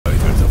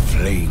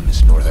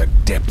plains nor their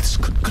depths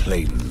could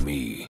claim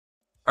me.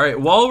 Alright,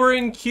 while we're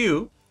in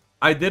queue,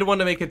 I did want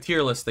to make a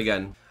tier list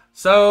again.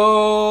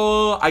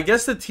 So, I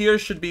guess the tier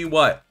should be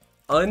what?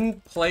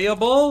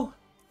 Unplayable?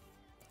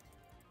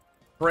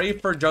 Pray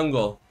for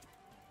jungle.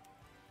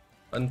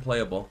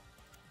 Unplayable.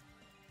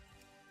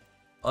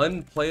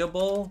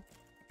 Unplayable?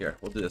 Here,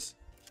 we'll do this.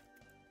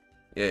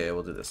 Yeah,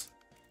 we'll do this.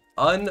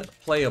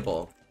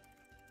 Unplayable.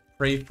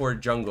 Pray for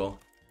jungle.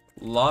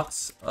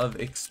 Lots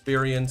of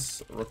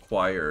experience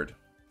required.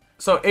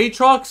 So,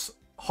 Aatrox,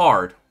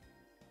 hard.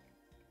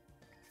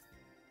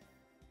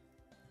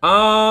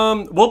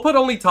 We'll put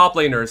only top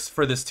laners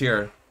for this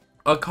tier.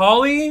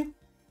 Akali,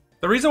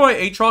 the reason why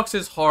Aatrox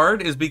is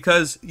hard is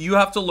because you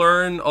have to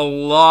learn a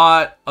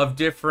lot of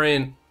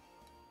different...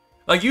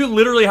 Like, you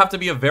literally have to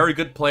be a very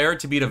good player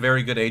to beat a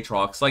very good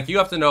Aatrox. Like, you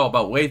have to know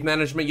about wave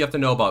management, you have to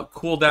know about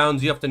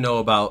cooldowns, you have to know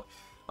about,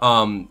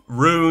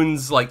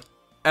 runes, like,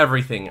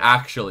 everything,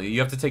 actually. You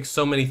have to take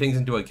so many things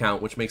into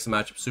account, which makes the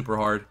matchup super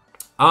hard.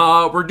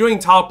 We're doing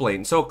top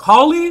lane. So,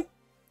 Akali,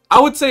 I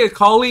would say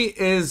Akali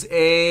is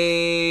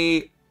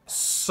a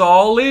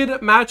solid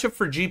matchup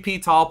for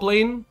GP top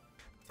lane.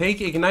 Take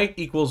Ignite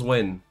equals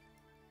win.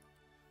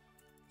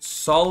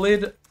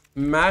 Solid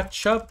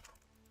matchup.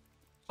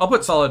 I'll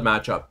put solid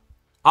matchup.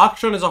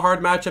 Akshan is a hard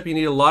matchup. You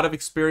need a lot of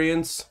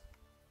experience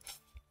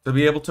to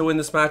be able to win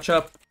this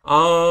matchup.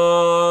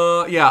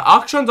 Yeah,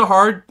 Akshan's a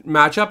hard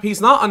matchup.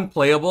 He's not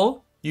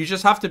unplayable. You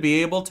just have to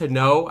be able to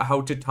know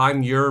how to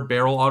time your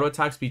barrel auto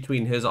attacks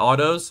between his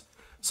autos.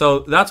 So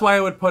that's why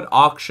I would put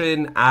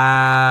Akshan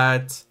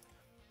at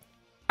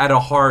a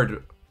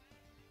hard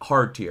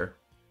tier.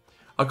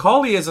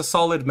 Akali is a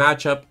solid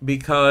matchup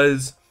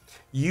because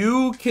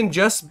you can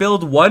just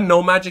build one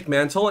no magic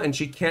mantle and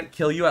she can't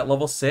kill you at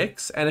level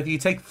 6. And if you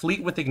take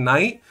fleet with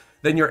Ignite,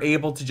 then you're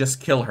able to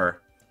just kill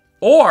her.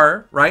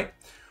 Or, right?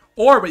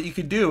 Or what you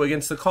could do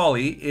against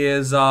Akali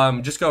is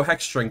just go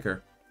Hex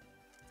Drinker.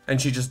 And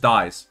she just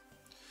dies.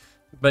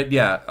 But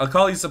yeah,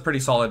 Akali's a pretty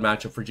solid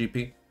matchup for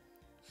GP.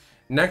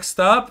 Next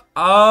up,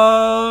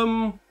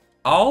 I'll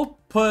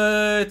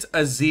put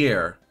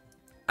Azir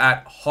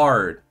at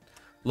hard.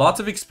 Lots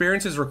of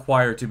experience is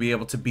required to be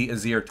able to beat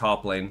Azir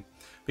top lane.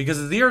 Because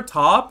Azir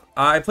top,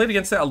 I played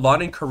against it a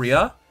lot in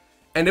Korea,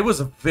 and it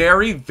was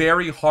very,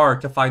 very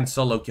hard to find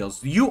solo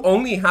kills. You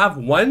only have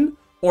 1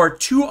 or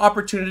 2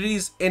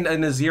 opportunities in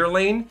an Azir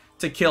lane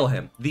to kill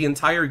him the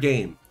entire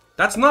game.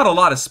 That's not a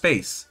lot of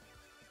space.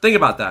 Think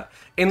about that.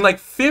 In like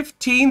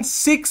 15,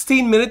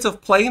 16 minutes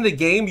of playing the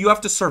game, you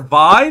have to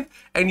survive,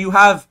 and you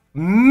have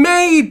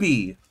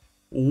maybe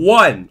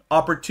 1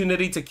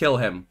 opportunity to kill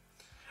him.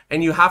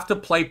 And you have to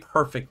play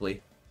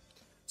perfectly.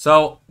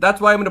 So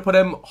that's why I'm going to put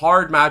him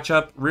hard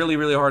matchup. Really,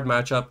 really hard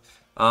matchup.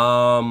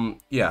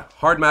 Yeah,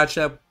 hard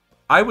matchup.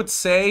 I would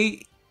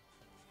say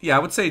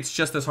it's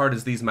just as hard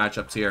as these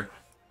matchups here.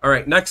 All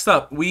right, next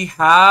up, we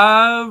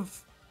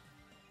have...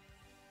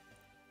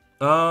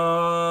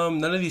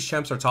 none of these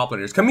champs are top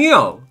laners.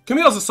 Camille.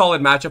 Camille's a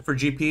solid matchup for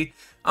GP.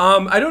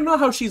 I don't know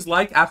how she's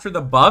like after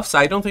the buffs.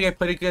 I don't think I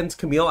played against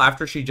Camille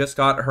after she just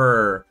got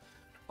a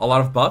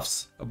lot of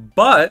buffs.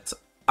 But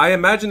I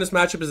imagine this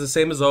matchup is the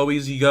same as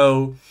always. You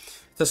go...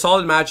 It's a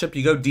solid matchup.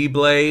 You go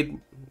D-Blade.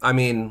 I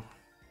mean,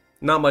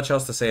 not much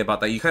else to say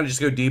about that. You kind of just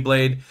go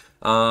D-Blade.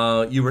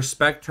 You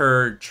respect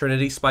her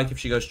Trinity spike if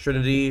she goes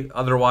Trinity.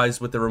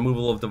 Otherwise, with the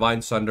removal of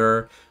Divine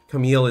Sunder,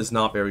 Camille is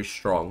not very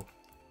strong.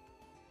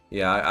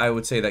 Yeah, I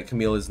would say that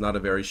Camille is not a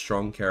very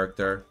strong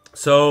character.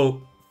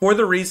 So, for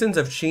the reasons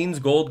of Sheen's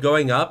gold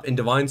going up and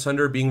Divine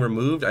Sunder being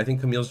removed, I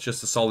think Camille's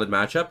just a solid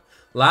matchup.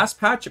 Last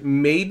patch,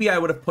 maybe I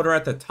would have put her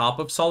at the top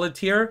of solid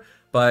tier.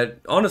 But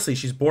honestly,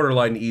 she's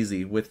borderline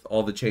easy with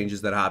all the changes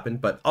that happened.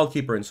 But I'll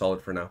keep her in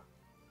solid for now.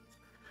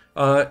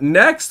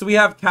 Next, we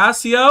have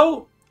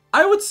Cassio.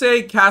 I would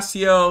say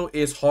Cassio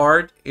is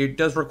hard. It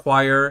does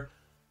require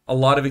a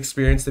lot of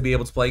experience to be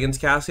able to play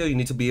against Cassio. You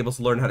need to be able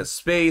to learn how to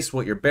space,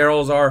 what your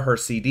barrels are, her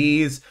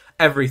CDs,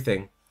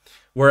 everything.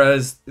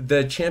 Whereas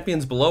the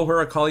champions below her,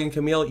 Akali and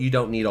Camille, you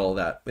don't need all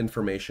that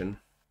information.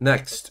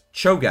 Next,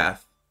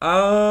 Cho'Gath.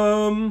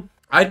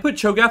 I'd put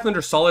Cho'Gath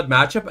under solid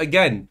matchup.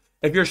 Again,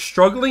 if you're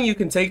struggling, you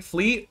can take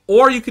fleet,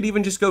 or you could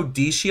even just go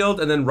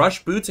D-Shield and then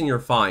rush boots and you're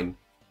fine.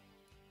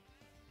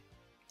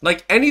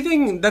 Like,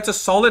 anything that's a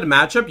solid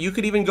matchup, you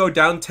could even go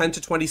down 10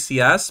 to 20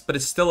 CS, but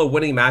it's still a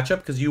winning matchup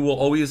because you will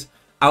always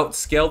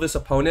outscale this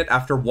opponent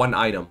after 1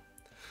 item.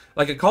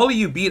 Like, Akali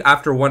you beat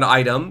after 1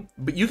 item,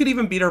 but you could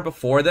even beat her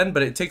before then,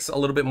 but it takes a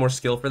little bit more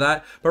skill for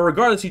that. But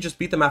regardless, you just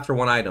beat them after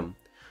 1 item.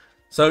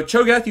 So,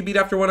 Cho'Gath you beat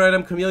after 1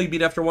 item, Camille you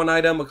beat after 1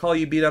 item, Akali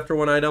you beat after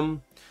 1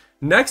 item.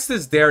 Next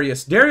is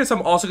Darius. Darius,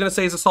 I'm also going to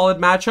say is a solid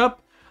matchup.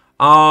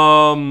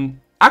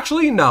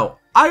 Actually, no.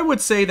 I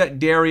would say that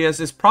Darius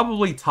is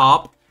probably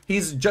top.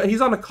 He's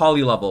on a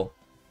Akali level.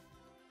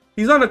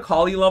 He's on a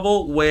Akali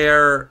level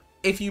where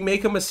if you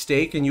make a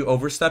mistake and you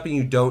overstep and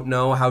you don't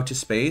know how to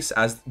space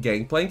as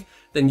Gangplank,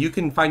 then you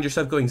can find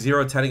yourself going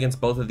 0-10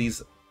 against both of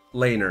these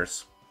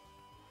laners.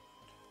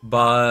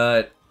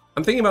 But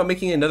I'm thinking about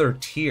making another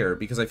tier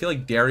because I feel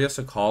like Darius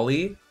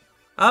Akali.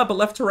 But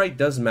left to right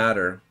does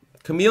matter.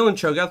 Camille and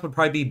Cho'Gath would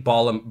probably be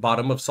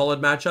bottom of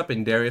solid matchup,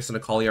 and Darius and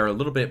Akali are a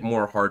little bit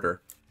more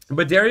harder.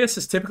 But Darius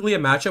is typically a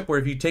matchup where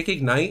if you take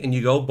Ignite and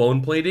you go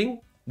Bone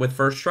Plating with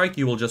First Strike,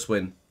 you will just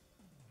win.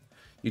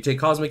 You take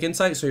Cosmic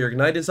Insight, so your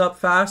Ignite is up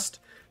fast.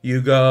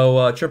 You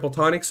go Triple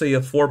Tonic, so you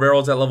have 4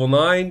 barrels at level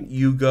 9.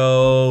 You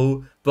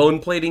go Bone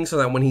Plating, so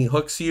that when he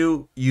hooks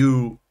you,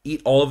 you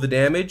eat all of the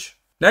damage.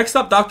 Next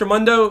up, Dr.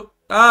 Mundo.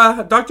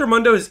 Dr.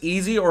 Mundo is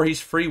easy, or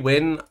he's free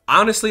win.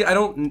 Honestly,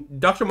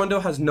 Dr.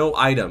 Mundo has no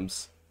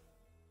items.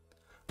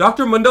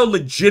 Dr. Mundo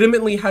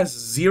legitimately has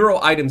 0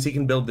 items he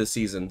can build this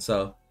season,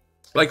 so...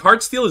 Like,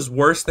 Heartsteel is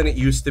worse than it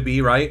used to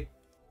be, right?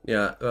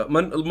 Yeah,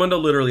 Mundo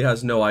literally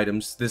has no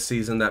items this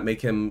season that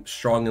make him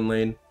strong in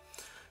lane.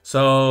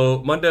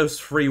 So, Mundo's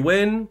free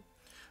win.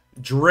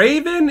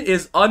 Draven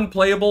is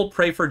unplayable,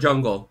 pray for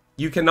jungle.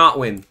 You cannot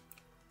win.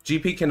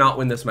 GP cannot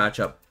win this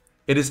matchup.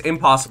 It is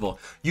impossible.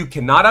 You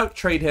cannot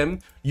out-trade him.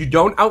 You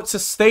don't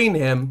out-sustain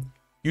him.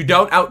 You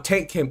don't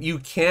out-tank him. You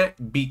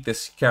can't beat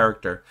this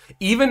character.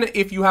 Even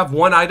if you have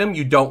 1 item,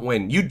 you don't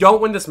win. You don't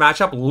win this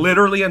matchup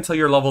literally until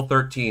you're level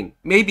 13.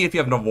 Maybe if you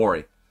have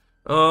Navori.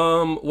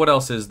 What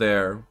else is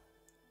there?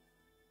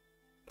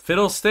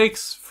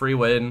 Fiddlesticks, free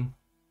win.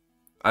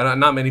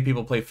 Not many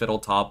people play Fiddle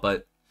top,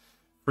 but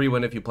free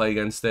win if you play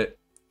against it.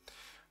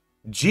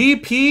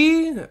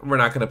 GP, we're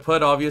not going to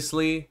put,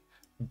 obviously.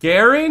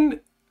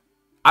 Garen,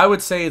 I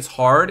would say it's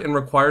hard and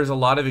requires a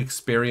lot of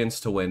experience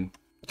to win.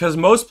 Because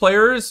most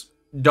players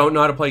don't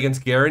know how to play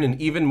against Garen, and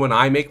even when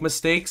I make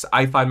mistakes,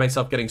 I find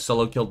myself getting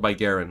solo killed by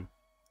Garen.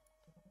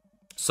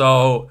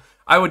 So,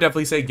 I would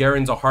definitely say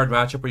Garen's a hard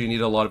matchup where you need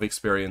a lot of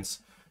experience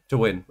to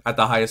win at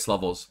the highest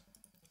levels.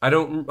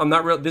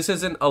 This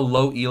isn't a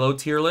low elo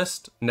tier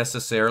list,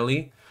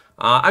 necessarily.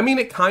 I mean,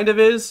 it kind of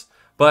is,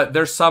 but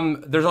there's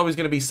always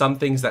going to be some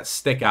things that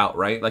stick out,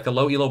 right? Like a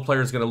low elo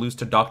player is going to lose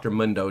to Dr.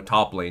 Mundo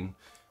top lane.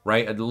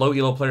 Right? A low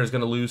elo player is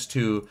going to lose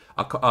to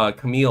a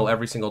Camille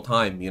every single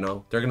time, you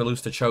know? They're going to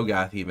lose to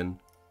Cho'Gath even.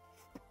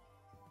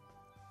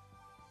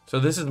 So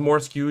this is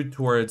more skewed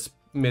towards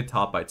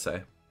mid-top, I'd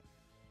say.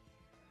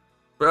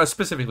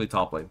 Specifically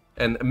top lane.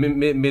 And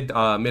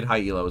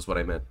mid-high elo is what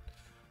I meant.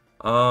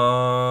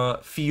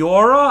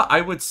 Fiora,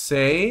 I would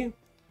say...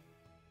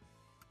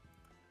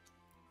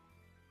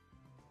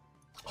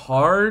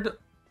 hard.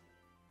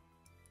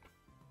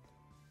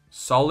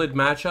 Solid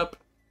matchup.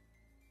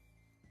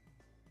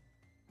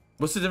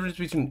 What's the difference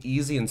between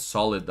easy and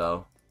solid,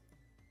 though?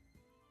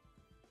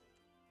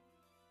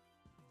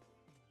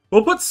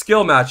 We'll put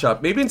skill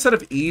matchup. Maybe instead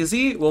of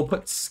easy, we'll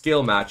put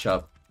skill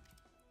matchup.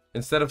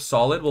 Instead of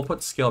solid, we'll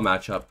put skill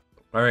matchup.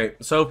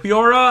 Alright, so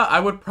Fiora, I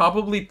would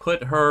probably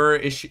put her...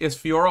 Is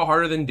Fiora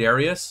harder than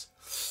Darius?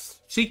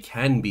 She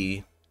can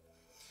be.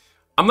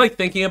 I'm like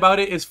thinking about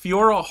it. Is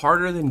Fiora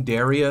harder than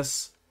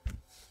Darius?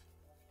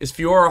 Is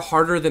Fiora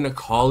harder than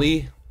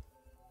Akali?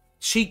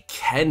 She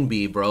can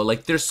be, bro.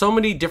 Like, there's so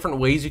many different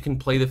ways you can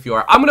play the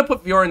Fiora. I'm going to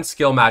put Fiora in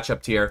skill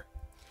matchup tier.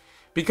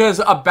 Because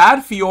a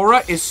bad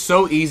Fiora is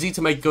so easy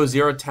to make go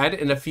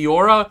 0-10. And a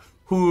Fiora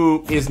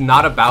who is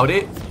not about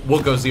it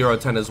will go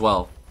 0-10 as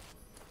well.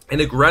 An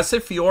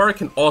aggressive Fiora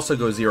can also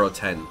go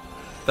 0-10.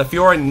 The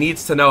Fiora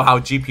needs to know how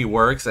GP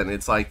works. And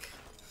it's like...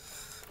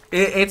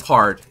 It's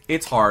hard.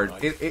 It's hard.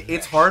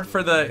 It's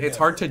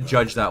hard to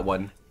judge that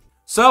one.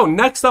 So,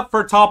 next up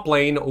for top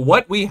lane,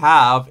 what we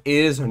have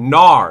is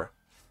Gnar.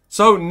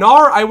 So,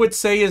 Gnar, I would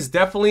say, is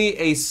definitely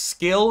a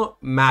skill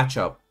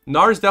matchup.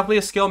 Gnar is definitely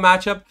a skill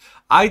matchup.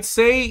 I'd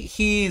say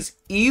he's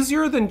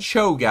easier than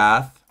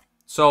Cho'Gath,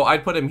 so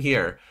I'd put him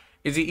here.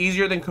 Is he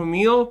easier than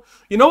Camille?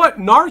 You know what?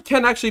 Gnar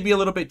can actually be a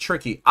little bit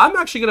tricky. I'm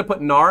actually going to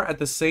put Gnar at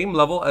the same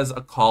level as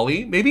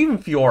Akali, maybe even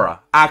Fiora,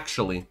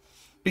 actually.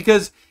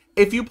 Because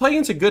if you play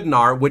against a good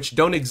Gnar, which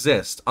don't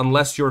exist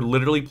unless you're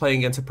literally playing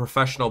against a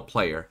professional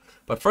player.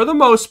 But for the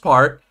most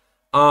part,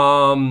 you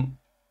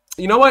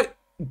know what?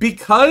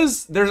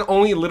 Because there's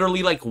only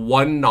literally like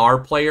one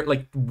Gnar player,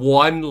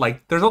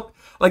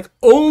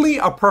 only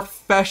a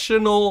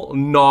professional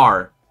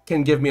Gnar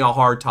can give me a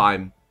hard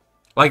time.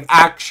 Like,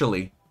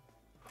 actually.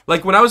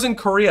 Like, when I was in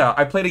Korea,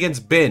 I played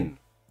against Bin.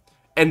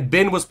 And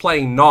Bin was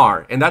playing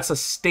Gnar. And that's a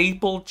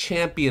staple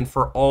champion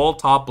for all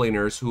top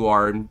laners who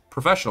are in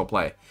professional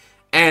play.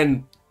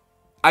 And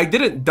I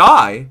didn't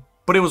die,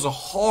 but it was a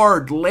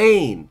hard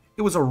lane.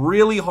 It was a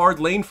really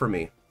hard lane for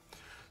me.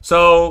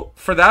 So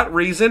for that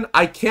reason,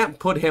 I can't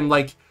put him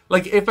like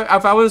if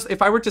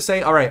I were to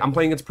say, all right, I'm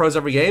playing against pros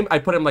every game,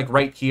 I'd put him like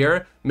right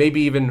here, maybe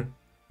even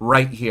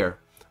right here.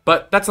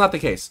 But that's not the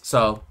case.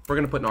 So we're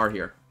gonna put Gnar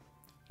here.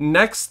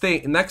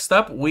 Next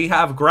up, we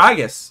have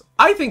Gragas.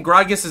 I think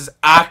Gragas is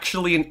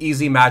actually an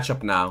easy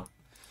matchup now.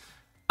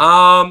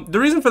 The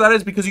reason for that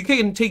is because you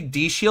can take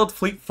D shield,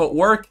 fleet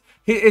footwork.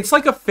 It's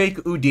like a fake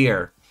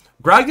Udyr.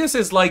 Gragas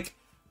is like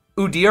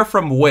Udyr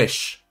from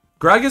Wish.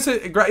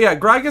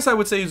 Gragas, I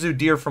would say, is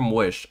Udyr from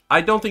Wish.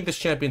 I don't think this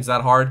champion's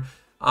that hard.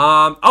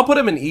 I'll put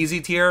him in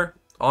easy tier,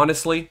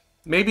 honestly.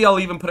 Maybe I'll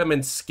even put him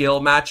in skill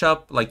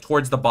matchup, like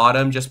towards the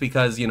bottom, just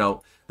because, you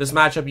know, this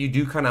matchup you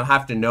do kind of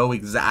have to know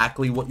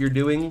exactly what you're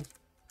doing.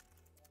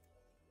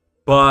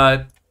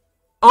 But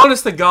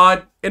honest to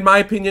God, in my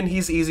opinion,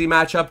 he's easy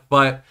matchup.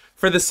 But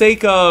for the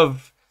sake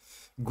of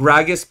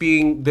Gragas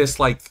being this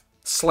like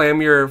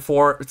slam your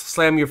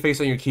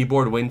face on your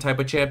keyboard win type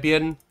of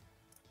champion,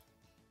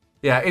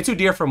 yeah, it's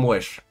Udyr from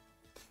Wish.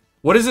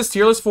 What is this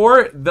tier list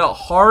for? The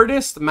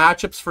hardest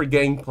matchups for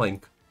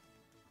Gangplank.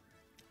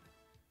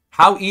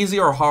 How easy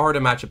or how hard a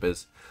matchup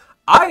is.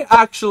 I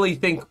actually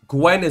think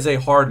Gwen is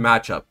a hard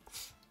matchup.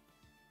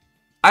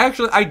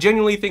 I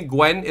genuinely think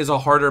Gwen is a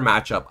harder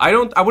matchup.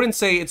 I wouldn't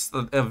say it's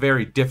a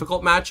very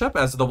difficult matchup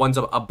as the ones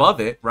above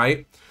it,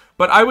 right?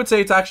 But I would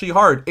say it's actually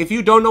hard. If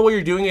you don't know what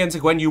you're doing against a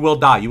Gwen, you will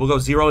die. You will go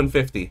 0 and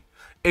 50.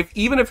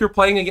 Even if you're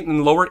playing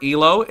in lower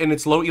elo and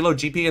it's low elo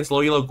GP against low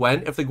elo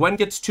Gwen, if the Gwen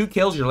gets 2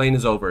 kills, your lane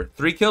is over.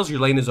 3 kills,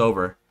 your lane is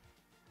over.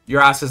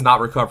 Your ass is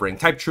not recovering.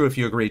 Type true if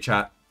you agree,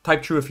 chat.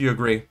 Type true if you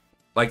agree.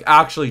 Like,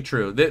 actually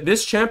true.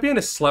 This champion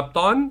is slept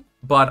on,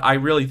 but I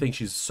really think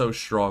she's so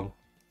strong.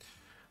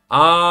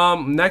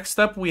 Next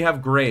up, we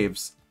have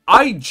Graves.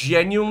 I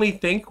genuinely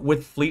think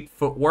with Fleet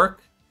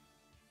Footwork,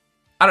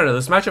 I don't know,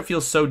 this matchup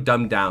feels so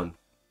dumbed down.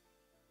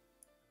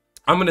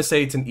 I'm going to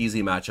say it's an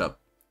easy matchup.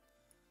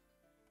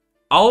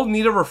 I'll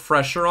need a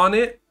refresher on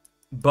it,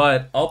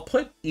 but I'll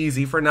put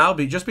easy for now,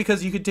 just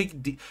because you could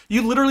take...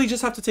 You literally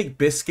just have to take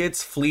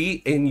Biscuits,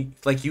 Fleet, and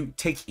like you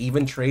take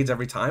even trades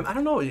every time. I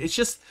don't know, it's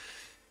just...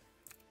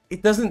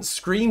 It doesn't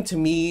scream to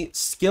me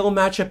skill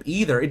matchup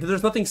either.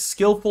 There's nothing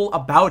skillful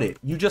about it.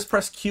 You just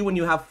press Q when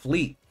you have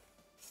Fleet.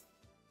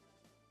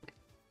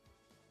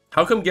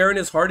 How come Garen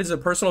is hard? Is it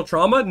personal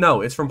trauma?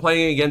 No, it's from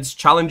playing against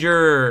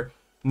Challenger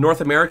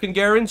North American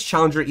Garens,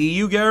 Challenger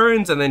EU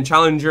Garens, and then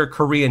Challenger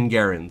Korean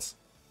Garens.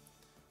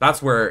 That's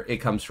where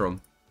it comes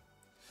from.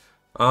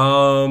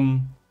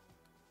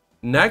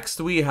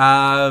 Next we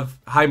have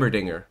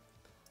Heimerdinger.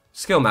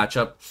 Skill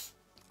matchup.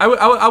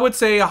 I would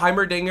say a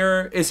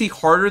Heimerdinger, is he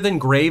harder than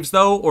Graves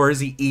though, or is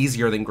he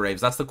easier than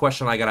Graves? That's the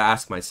question I gotta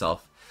ask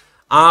myself.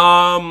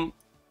 To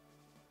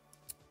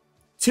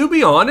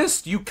be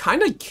honest, you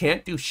kind of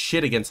can't do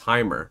shit against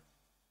Heimer.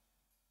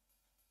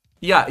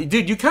 Yeah,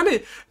 dude, you kind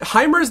of...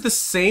 Heimer is the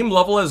same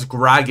level as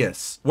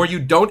Gragas, where you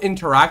don't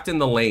interact in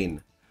the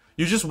lane.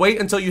 You just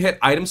wait until you hit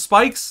item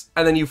spikes,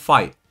 and then you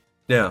fight.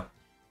 Yeah.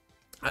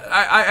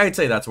 I'd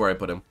say that's where I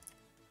put him.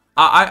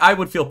 I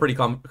would feel pretty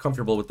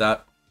comfortable with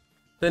that.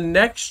 The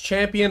next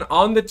champion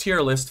on the tier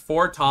list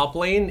for top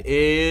lane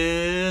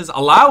is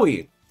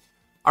Alawi.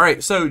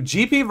 Alright, so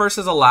GP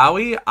versus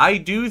Alawi. I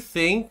do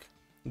think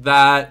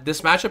that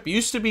this matchup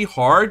used to be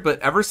hard, but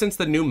ever since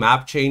the new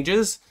map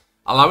changes,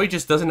 Alawi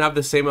just doesn't have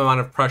the same amount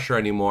of pressure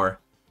anymore.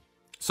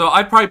 So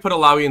I'd probably put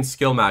Alawi in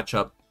skill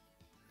matchup.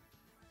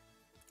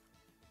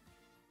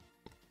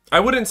 I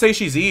wouldn't say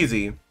she's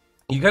easy.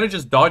 You kind of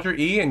just dodge your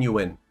E and you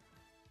win.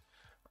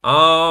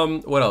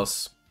 What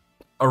else?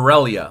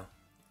 Aurelia.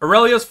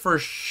 Aurelia's for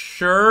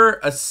sure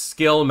a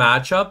skill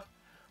matchup,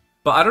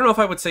 but I don't know if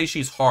I would say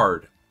she's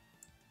hard.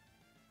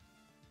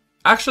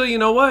 Actually, you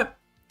know what?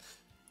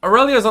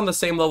 Aurelia's on the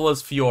same level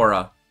as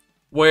Fiora,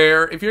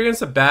 where if you're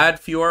against a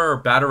bad Fiora or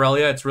bad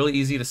Aurelia, it's really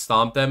easy to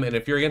stomp them, and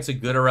if you're against a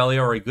good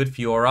Aurelia or a good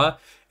Fiora,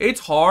 it's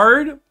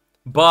hard,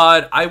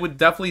 but I would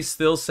definitely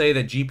still say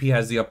that GP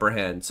has the upper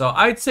hand. So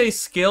I'd say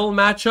skill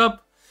matchup.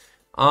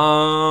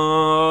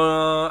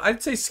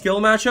 I'd say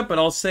skill matchup, but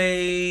I'll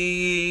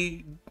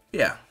say...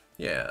 Yeah.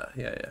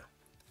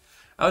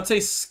 I would say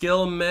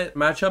skill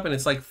matchup, and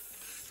it's like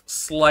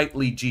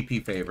slightly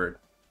GP favored.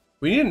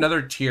 We need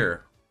another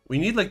tier. We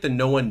need like the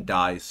no one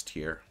dies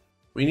tier.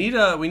 We need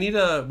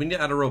to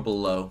add a row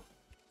below.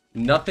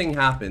 Nothing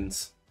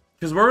happens.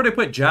 Because where would I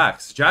put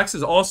Jax? Jax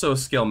is also a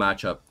skill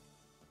matchup.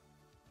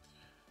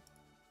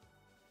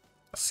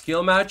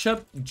 Skill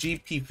matchup,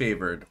 GP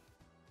favored.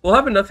 We'll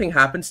have a nothing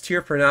happens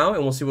tier for now,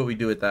 and we'll see what we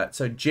do with that.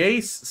 So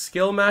Jace,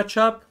 skill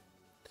matchup.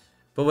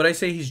 But would I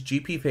say he's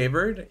GP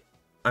favored?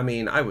 I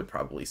mean, I would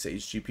probably say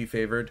he's GP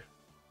favored.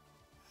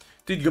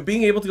 Dude,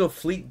 being able to go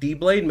Fleet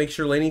D-Blade makes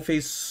your laning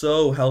phase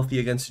so healthy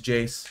against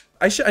Jace.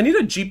 I need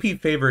a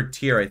GP favored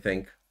tier, I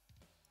think.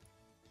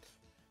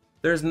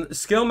 There's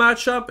skill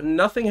matchup,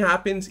 nothing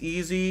happens,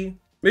 easy.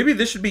 Maybe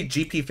this should be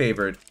GP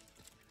favored.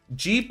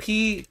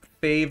 GP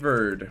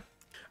favored.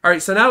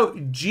 Alright, so now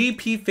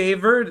GP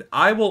favored,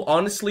 I will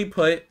honestly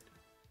put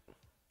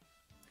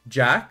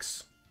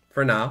Jax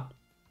for now.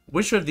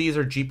 Which of these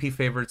are GP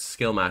favored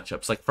skill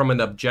matchups? Like from an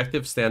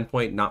objective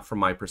standpoint, not from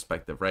my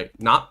perspective, right?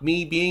 Not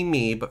me being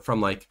me, but from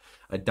like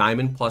a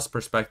Diamond Plus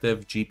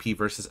perspective, GP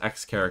versus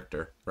X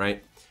character,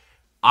 right?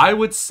 I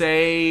would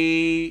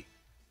say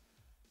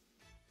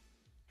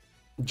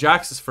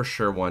Jax is for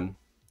sure one.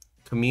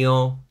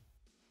 Camille.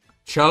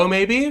 Cho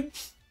maybe?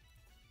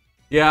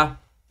 Yeah.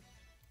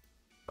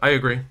 I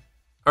agree.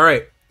 All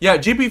right. Yeah,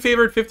 GP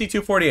favored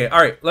 52-48.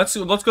 All right, let's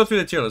go through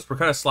the tier list. We're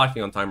kind of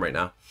slacking on time right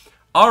now.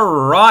 All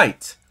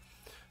right.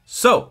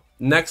 So,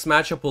 next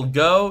matchup we'll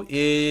go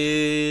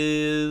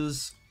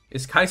is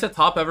Kai'Sa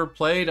top ever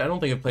played? I don't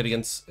think I've played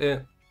against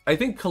I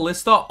think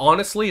Kalista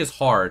honestly is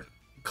hard.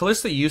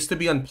 Kalista used to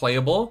be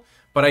unplayable,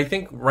 But I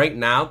think right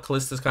now,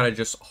 Callista's kind of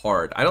just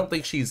hard. I don't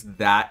think she's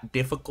that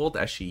difficult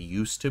as she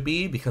used to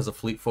be because of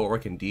Fleet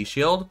Footwork and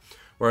D-Shield.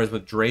 Whereas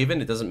with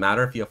Draven, it doesn't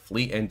matter if you have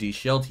Fleet and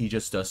D-Shield. He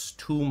just does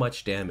too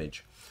much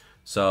damage.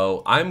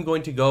 So I'm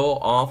going to go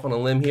off on a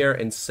limb here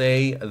and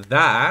say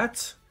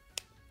that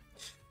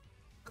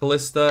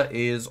Callista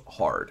is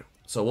hard.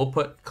 So we'll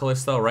put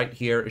Callista right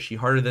here. Is she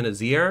harder than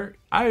Azir?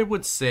 I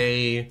would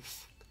say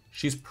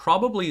she's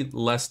probably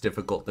less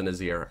difficult than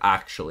Azir,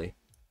 actually.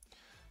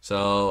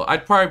 So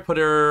I'd probably put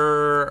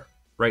her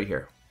right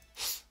here.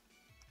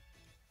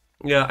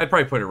 Yeah, I'd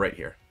probably put her right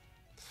here.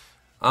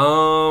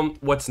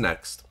 What's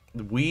next?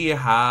 We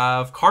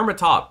have Karma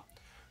Top.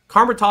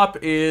 Karma Top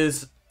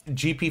is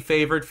GP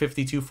favored,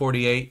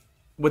 52-48.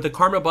 With the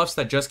Karma buffs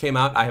that just came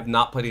out, I have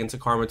not played against a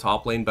Karma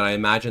top lane, but I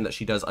imagine that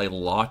she does a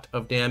lot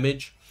of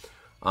damage.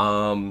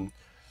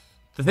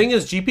 The thing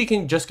is, GP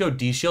can just go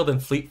D-Shield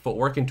and Fleet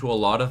Footwork into a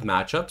lot of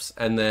matchups,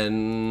 and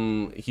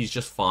then he's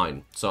just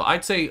fine. So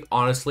I'd say,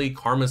 honestly,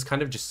 Karma's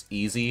kind of just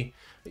easy.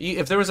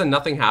 If there was a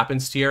nothing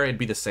happens tier, it'd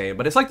be the same.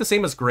 But it's like the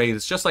same as Graves.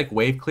 It's just like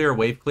wave clear,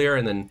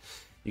 and then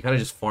you kind of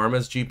just farm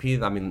as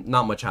GP. I mean,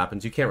 not much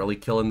happens. You can't really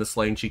kill in this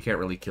lane. She can't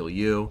really kill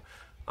you.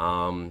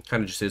 Kind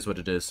of just is what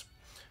it is.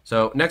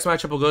 So next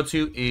matchup we'll go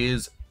to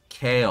is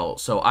Kayle.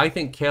 So I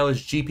think Kayle is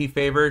GP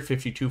favored,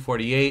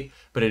 52-48,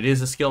 but it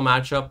is a skill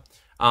matchup.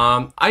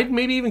 I'd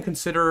maybe even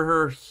consider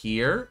her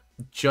here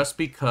just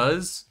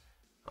because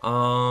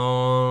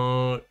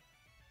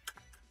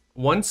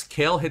once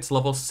Kayle hits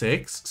level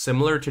 6,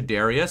 similar to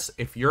Darius,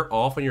 if you're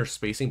off on your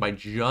spacing by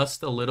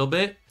just a little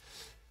bit,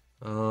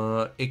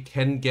 it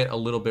can get a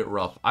little bit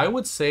rough. I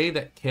would say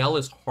that Kayle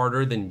is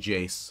harder than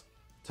Jace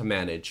to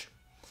manage.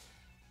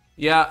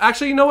 Yeah,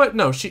 actually, you know what?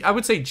 No, I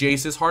would say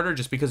Jace is harder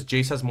just because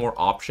Jace has more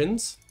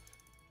options.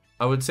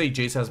 I would say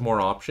Jace has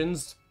more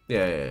options.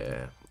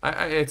 Yeah.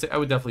 I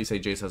would definitely say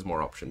Jace has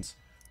more options.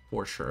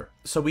 For sure.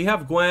 So we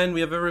have Gwen.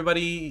 We have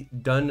everybody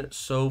done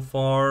so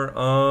far.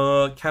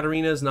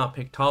 Katarina is not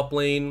picked top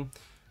lane.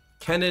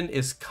 Kennen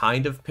is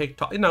kind of picked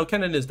top. No,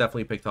 Kennen is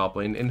definitely picked top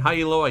lane. In high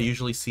elo, I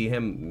usually see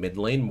him mid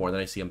lane more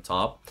than I see him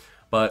top.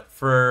 But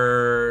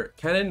for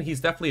Kennen,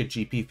 he's definitely a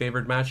GP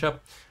favored matchup.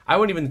 I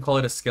wouldn't even call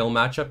it a skill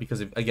matchup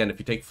because, again, if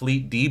you take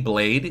Fleet D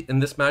Blade in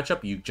this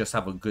matchup, you just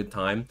have a good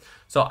time.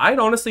 So I'd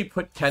honestly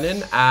put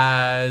Kennen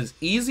as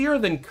easier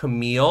than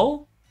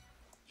Camille.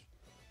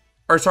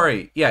 Or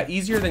sorry, yeah,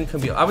 easier than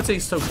Camille. I would say,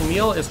 so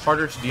Camille is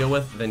harder to deal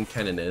with than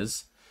Kennen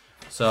is.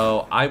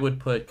 So I would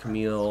put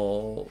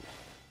Camille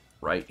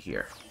right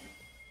here.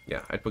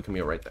 Yeah, I'd put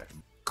Camille right there.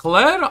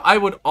 Kled, I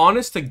would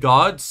honest to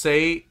God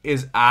say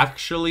is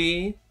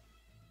actually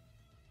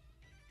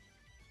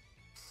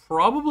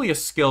probably a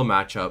skill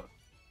matchup.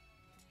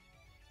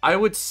 I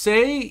would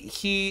say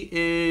he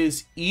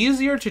is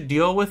easier to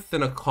deal with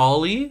than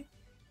Akali,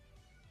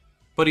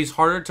 but he's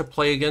harder to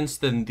play against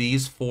than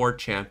these 4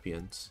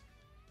 champions.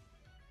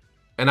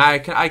 And I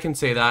can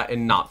say that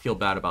and not feel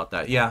bad about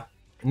that. Yeah.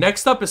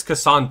 Next up is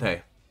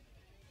Cassante.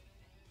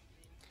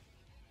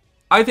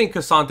 I think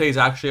Cassante is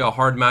actually a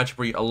hard match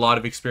where a lot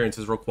of experience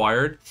is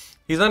required.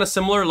 He's on a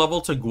similar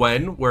level to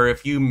Gwen, where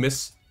if you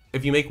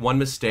make one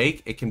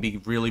mistake, it can be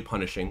really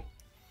punishing.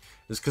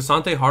 Is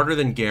Cassante harder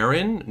than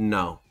Garen?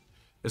 No.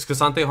 Is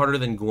Cassante harder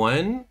than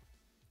Gwen?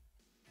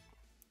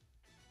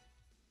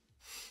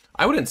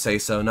 I wouldn't say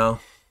so, no.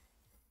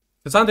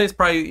 Cassante is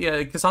probably, yeah,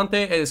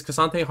 is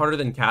Cassante harder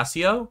than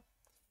Cassio?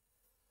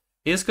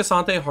 Is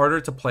Cassante harder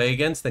to play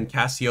against than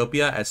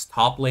Cassiopeia as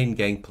top lane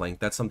Gangplank?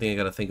 That's something I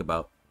gotta think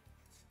about.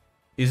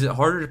 Is it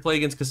harder to play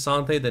against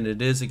Cassante than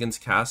it is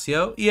against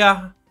Cassio?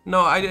 Yeah.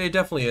 No, it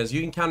definitely is.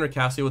 You can counter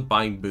Cassio with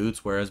buying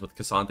boots, whereas with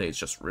Cassante, it's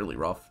just really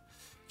rough.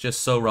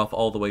 Just so rough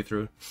all the way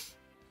through.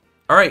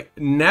 Alright,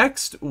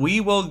 next we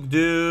will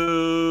do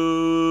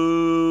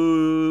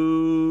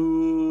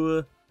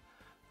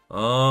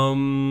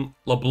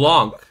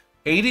LeBlanc.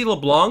 AD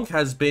LeBlanc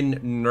has been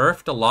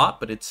nerfed a lot,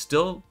 but it's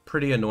still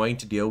pretty annoying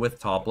to deal with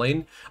top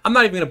lane. I'm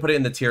not even going to put it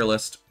in the tier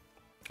list.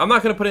 I'm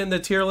not going to put it in the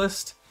tier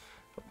list,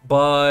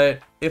 but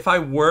if I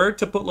were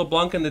to put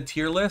LeBlanc in the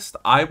tier list,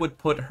 I would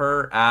put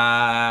her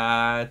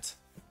at...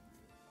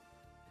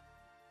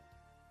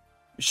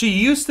 She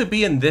used to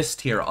be in this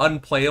tier,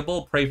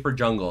 unplayable, pray for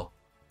jungle.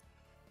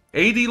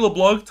 AD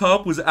LeBlanc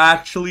top was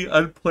actually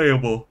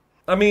unplayable.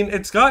 I mean,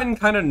 it's gotten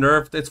kind of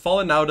nerfed. It's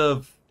fallen out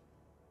of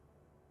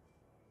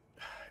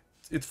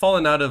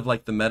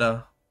like the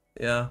meta.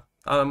 Yeah.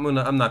 I'm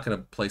not gonna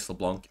place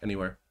LeBlanc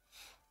anywhere.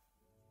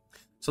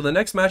 So the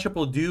next matchup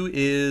we'll do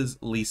is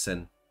Lee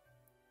Sin.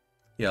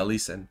 Yeah, Lee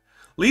Sin.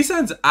 Lee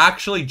Sin's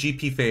actually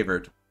GP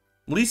favored.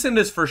 Lee Sin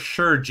is for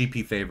sure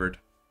GP favored.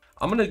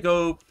 I'm gonna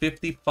go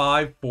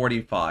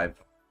 55-45.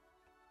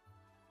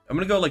 I'm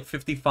gonna go like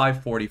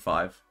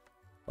 55-45.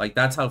 Like,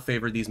 that's how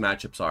favored these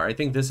matchups are. I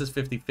think this is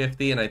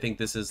 50-50, and I think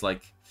this is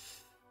like...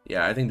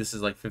 Yeah, I think this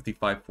is like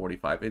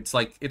 55-45.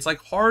 It's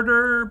like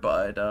harder,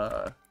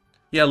 but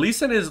yeah, Lee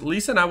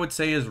Sin I would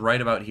say is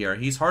right about here.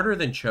 He's harder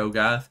than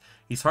Cho'Gath.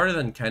 He's harder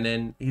than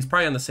Kennen. He's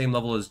probably on the same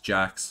level as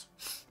Jax.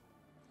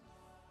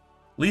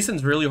 Lee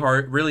Sin's really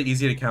hard, really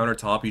easy to counter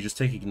top. You just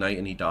take Ignite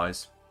and he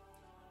dies.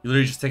 You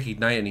literally just take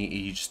Ignite and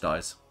he just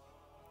dies.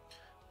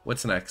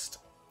 What's next?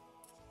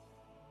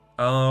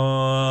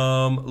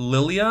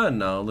 Lilia?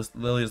 No,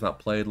 Lilia's not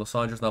played.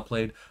 Lissandra's not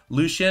played.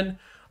 Lucian.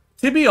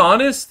 To be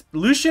honest,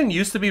 Lucian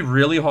used to be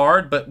really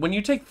hard, but when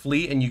you take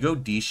Fleet and you go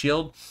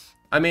D-Shield,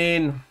 I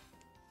mean...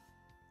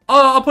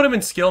 I'll put him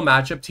in skill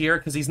matchup tier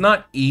because he's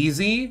not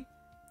easy.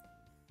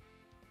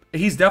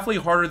 He's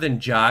definitely harder than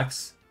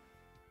Jax.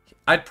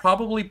 I'd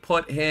probably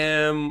put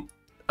him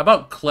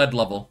about Kled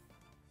level.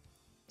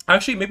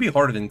 Actually, maybe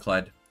harder than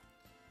Kled.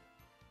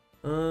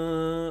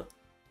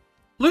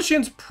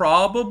 Lucian's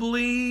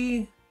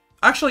probably...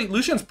 Actually,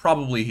 Lucian's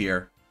probably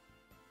here.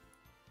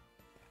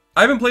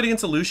 I haven't played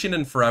against a Lucian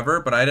in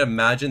forever, but I'd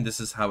imagine this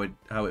is how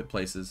it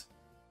places.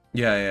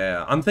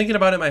 Yeah. I'm thinking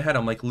about it in my head.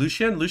 I'm like,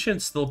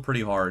 Lucian's still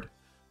pretty hard.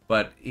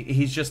 But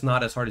he's just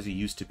not as hard as he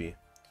used to be.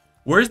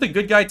 Where's the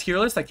good guy tier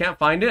list? I can't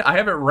find it. I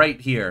have it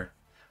right here.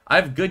 I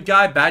have good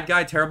guy, bad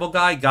guy, terrible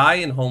guy, guy,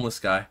 and homeless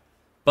guy.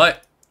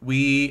 But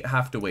we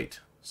have to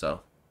wait.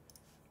 So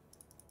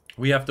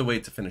we have to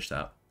wait to finish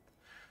that.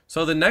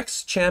 So the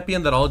next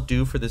champion that I'll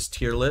do for this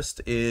tier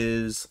list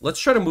is... Let's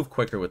try to move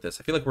quicker with this.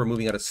 I feel like we're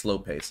moving at a slow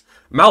pace.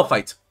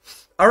 Malphite.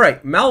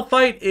 Alright,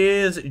 Malphite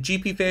is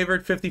GP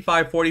favored,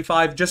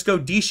 55-45. Just go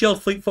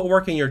D-Shield, Fleet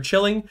Footwork, and you're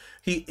chilling.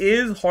 He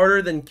is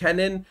harder than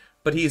Kennen,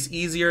 but he's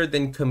easier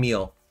than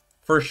Camille.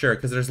 For sure,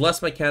 because there's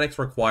less mechanics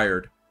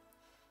required.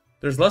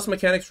 There's less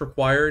mechanics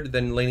required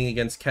than laning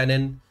against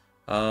Kennen.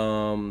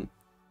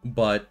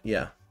 But,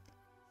 yeah.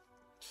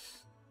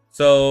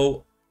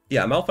 So,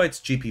 yeah, Malphite's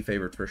GP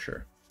favored for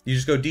sure. You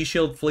just go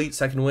D-Shield, Fleet,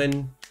 second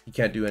win. He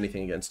can't do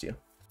anything against you.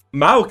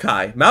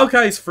 Maokai.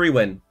 Maokai's free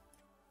win.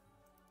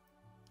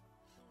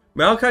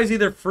 Maokai's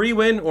either free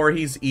win or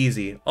he's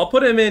easy. I'll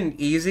put him in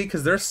easy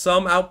because there's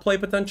some outplay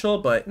potential,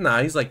 but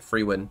nah, he's like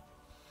free win.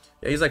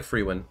 Yeah, he's like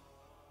free win.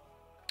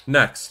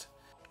 Next,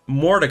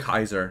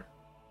 Mordekaiser.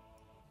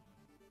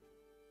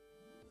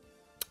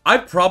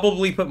 I'd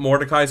probably put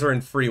Mordekaiser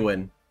in free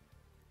win.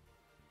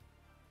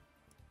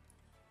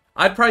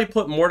 I'd probably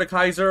put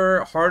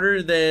Mordekaiser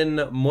harder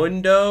than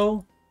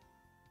Mundo.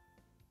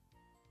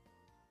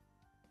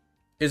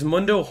 Is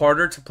Mundo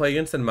harder to play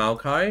against than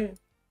Maokai?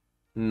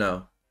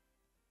 No.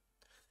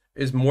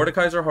 Is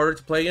Mordekaiser harder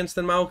to play against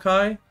than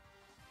Maokai?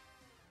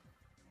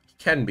 He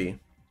can be.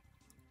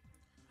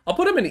 I'll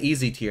put him in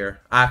easy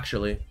tier,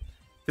 actually.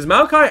 Because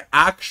Maokai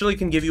actually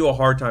can give you a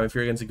hard time if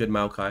you're against a good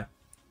Maokai.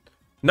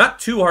 Not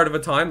too hard of a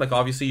time, like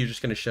obviously you're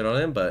just going to shit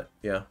on him, but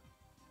yeah.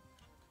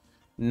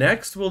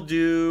 Next we'll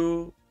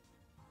do...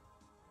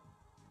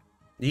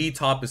 E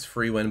top is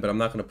free win, but I'm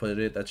not going to put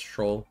it, that's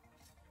troll.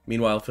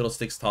 Meanwhile,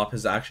 Fiddlesticks top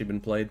has actually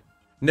been played.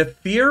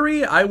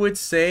 Nefiri, I would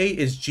say,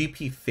 is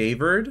GP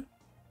favored.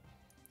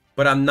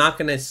 But I'm not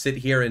going to sit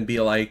here and be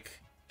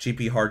like,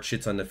 GP hard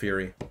shits on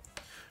Nefiri.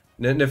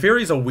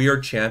 Nefiri is a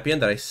weird champion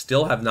that I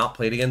still have not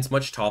played against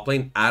much top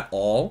lane at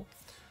all.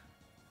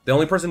 The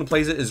only person who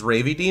plays it is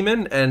Ravy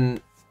Demon, and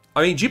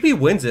I mean, GP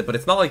wins it, but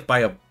it's not like by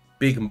a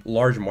big,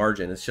 large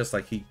margin. It's just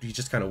like he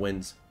just kind of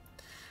wins.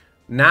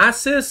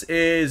 Nasus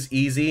is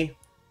easy.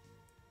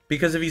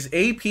 Because if he's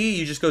AP,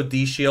 you just go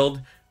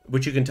D-Shield,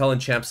 which you can tell in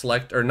Champ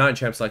Select, or not in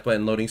Champ Select, but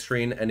in Loading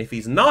Screen. And if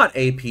he's not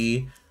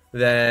AP,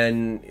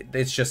 then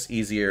it's just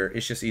easier.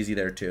 It's just easy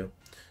there too.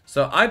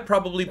 So I'd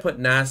probably put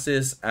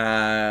Nasus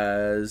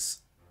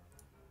as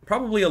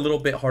probably a little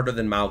bit harder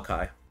than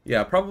Maokai.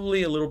 Yeah,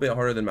 probably a little bit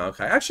harder than Maokai.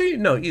 Actually,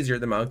 no, easier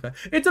than Maokai.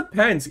 It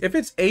depends. If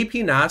it's AP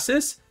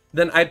Nasus,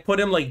 then I'd put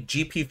him like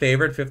GP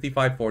favored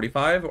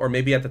 55-45 or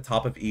maybe at the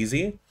top of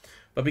easy.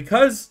 But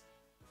because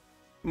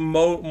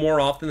more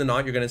often than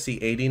not you're going to see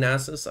AD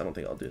Nasus, I don't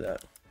think I'll do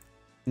that.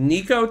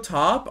 Nico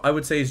top, I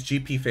would say is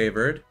GP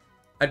favored.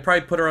 I'd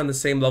probably put her on the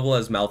same level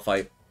as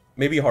Malphite.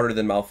 Maybe harder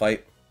than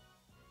Malphite.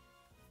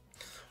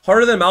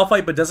 Harder than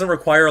Malphite, but doesn't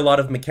require a lot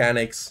of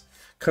mechanics.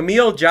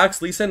 Camille,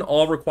 Jax, Lee Sin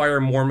all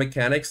require more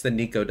mechanics than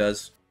Nico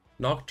does.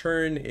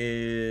 Nocturne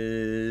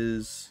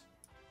is...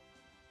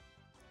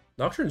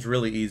 Nocturne's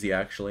really easy,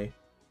 actually.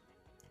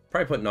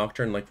 Probably put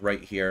Nocturne, like,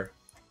 right here.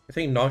 I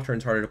think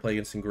Nocturne's harder to play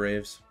against than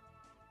Graves.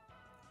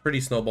 Pretty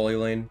snowbally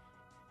lane.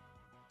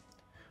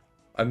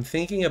 I'm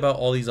thinking about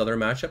all these other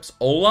matchups.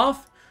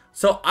 Olaf?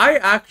 So I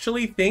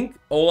actually think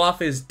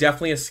Olaf is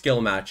definitely a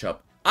skill matchup.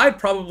 I'd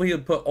probably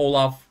put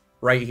Olaf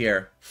right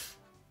here.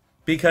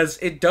 Because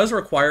it does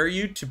require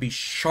you to be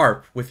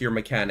sharp with your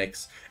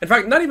mechanics. In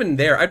fact, not even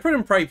there. I'd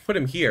probably put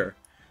him here.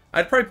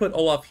 I'd probably put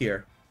Olaf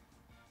here.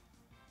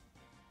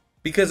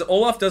 Because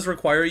Olaf does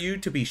require you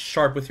to be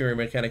sharp with your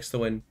mechanics to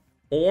win.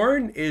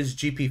 Ornn is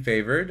GP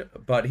favored,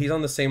 but he's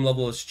on the same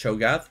level as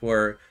Cho'Gath,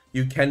 where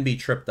you can be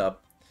tripped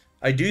up.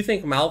 I do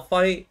think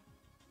Malphite...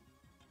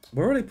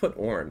 Where would I put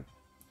Ornn?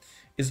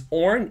 Is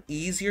Ornn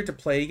easier to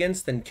play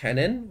against than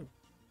Kennen?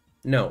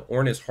 No,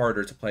 Ornn is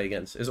harder to play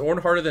against. Is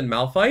Ornn harder than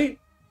Malphite?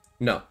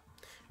 No.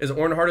 Is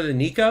Ornn harder than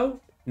Nico?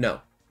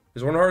 No.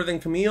 Is Ornn harder than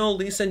Camille,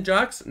 Lee Sin,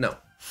 Jax? No.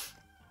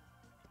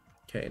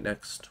 Okay,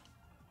 next.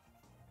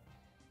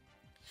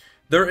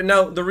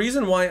 Now, the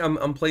reason why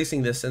I'm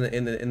placing this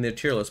in the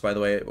tier list, by the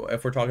way,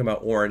 if we're talking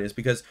about Ornn, is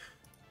because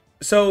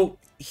so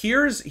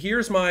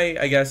here's my,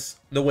 I guess,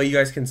 the way you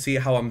guys can see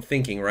how I'm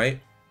thinking, right?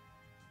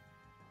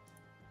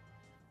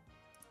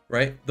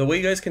 Right? The way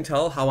you guys can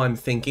tell how I'm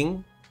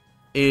thinking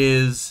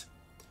is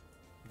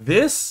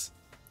this.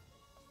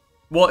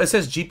 Well, it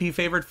says GP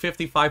favored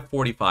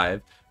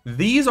 55-45.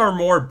 These are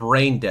more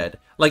brain dead.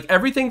 Like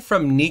everything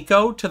from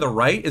Nico to the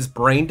right is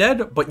brain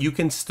dead, but you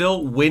can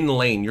still win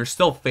lane. You're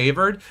still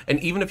favored, and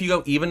even if you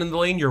go even in the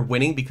lane, you're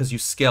winning because you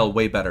scale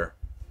way better.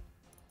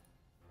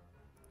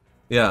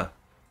 Yeah.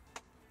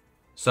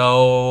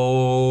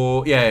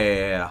 So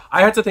yeah.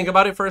 I had to think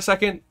about it for a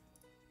second.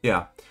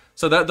 Yeah.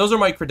 So those are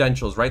my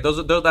credentials, right?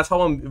 That's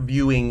how I'm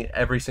viewing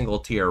every single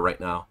tier right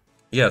now.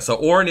 Yeah. So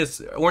Ornn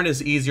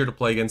is easier to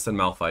play against than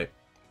Malphite.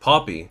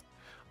 Poppy.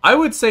 I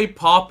would say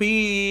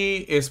Poppy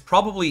is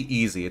probably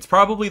easy. It's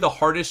probably the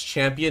hardest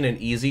champion in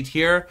easy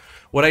tier.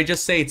 Would I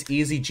just say it's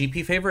easy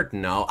GP favored?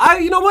 No.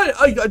 You know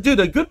what? Dude,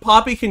 a good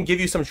Poppy can give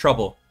you some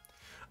trouble.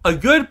 A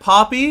good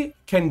Poppy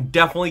can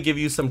definitely give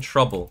you some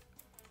trouble.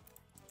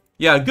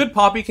 Yeah, a good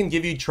Poppy can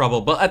give you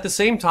trouble. But at the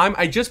same time,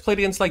 I just played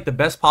against like the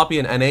best Poppy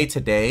in NA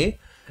today.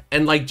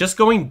 And like just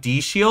going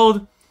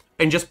D-Shield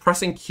and just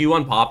pressing Q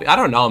on Poppy. I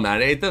don't know,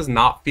 man. It does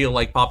not feel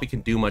like Poppy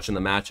can do much in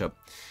the matchup.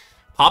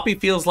 Poppy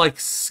feels like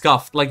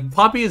scuffed. Like,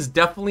 Poppy is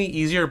definitely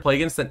easier to play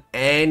against than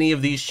any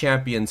of these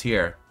champions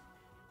here.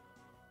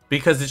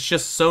 Because it's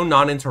just so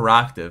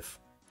non-interactive.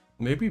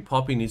 Maybe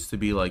Poppy needs to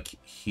be, like,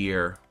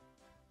 here.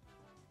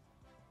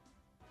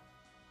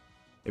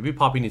 Maybe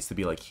Poppy needs to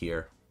be, like,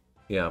 here.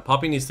 Yeah,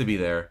 Poppy needs to be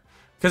there.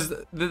 Because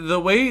the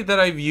way that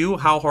I view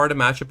how hard a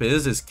matchup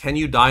is can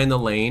you die in the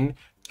lane?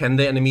 Can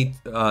the enemy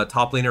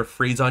top laner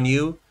freeze on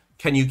you?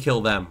 Can you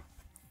kill them?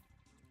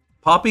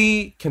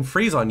 Poppy can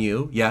freeze on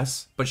you,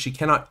 yes, but she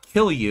cannot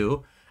kill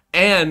you,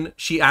 and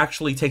she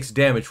actually takes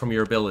damage from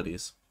your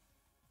abilities.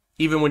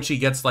 Even when she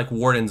gets, like,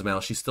 Warden's Mail,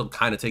 she still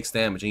kind of takes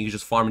damage, and you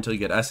just farm until you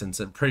get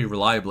Essence, and pretty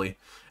reliably,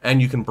 and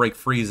you can break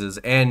freezes,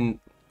 and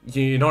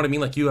you know what I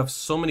mean? Like, you have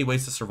so many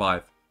ways to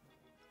survive.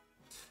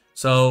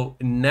 So,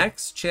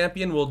 next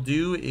champion we'll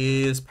do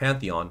is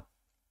Pantheon.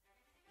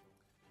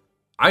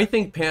 I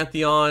think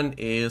Pantheon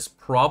is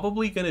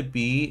probably going to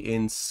be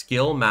in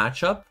skill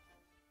matchup.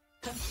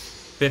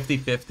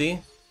 50-50.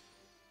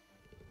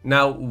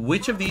 Now,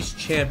 which of these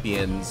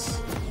champions...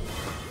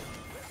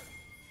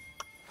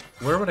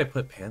 Where would I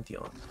put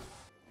Pantheon?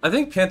 I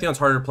think Pantheon's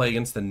harder to play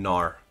against than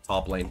Gnar,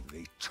 top lane.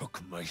 They took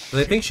my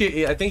I think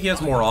he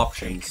has more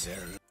options.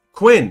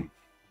 Quinn!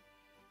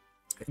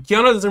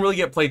 Kiana doesn't really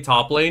get played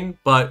top lane,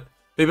 but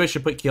maybe I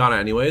should put Kiana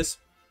anyways.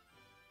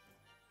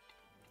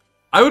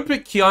 I would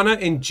pick Kiana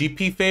in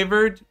GP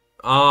favored.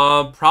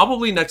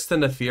 Probably next to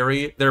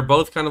Nefiri. They're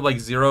both kind of like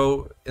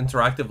zero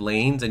interactive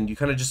lanes, and you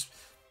kind of just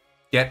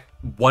get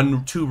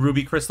 1-2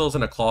 ruby crystals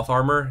and a cloth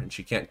armor, and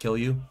she can't kill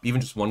you.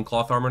 Even just one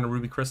cloth armor and a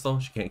ruby crystal,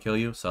 she can't kill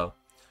you. So,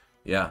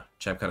 yeah,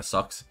 champ kind of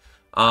sucks.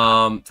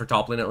 For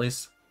top lane at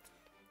least.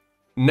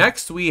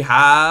 Next we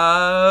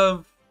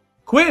have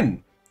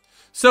Quinn.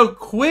 So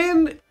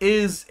Quinn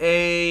is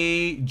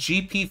a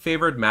GP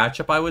favored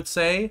matchup, I would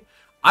say.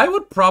 I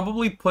would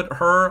probably put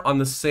her on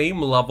the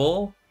same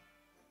level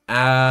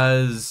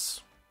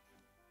as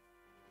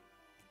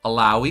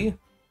Alawi.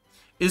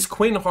 Is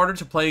Quinn harder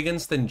to play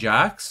against than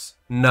Jax?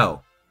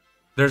 No.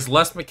 There's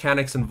less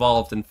mechanics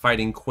involved in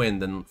fighting Quinn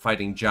than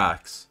fighting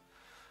Jax.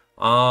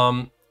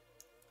 I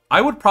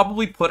would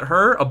probably put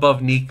her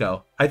above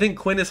Nico. I think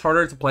Quinn is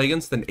harder to play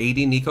against than AD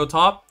Nico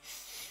top.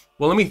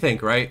 Well, let me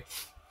think, right?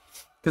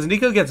 Because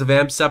Nico gets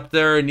Vamp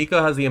Scepter,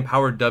 Nico has the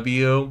Empowered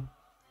W,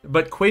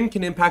 but Quinn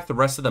can impact the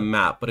rest of the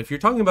map. But if you're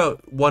talking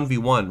about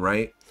 1v1,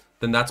 right,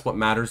 then that's what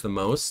matters the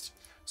most.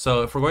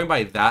 So if we're going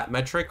by that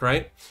metric,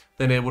 right,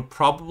 then it would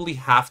probably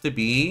have to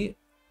be...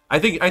 I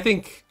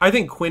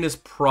think Quinn is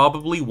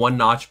probably one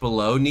notch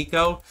below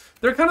Nico.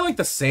 They're kind of like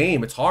the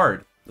same. It's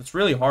hard. It's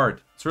really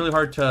hard. It's really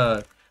hard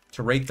to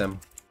rate them.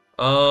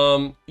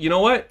 You know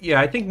what? Yeah,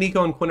 I think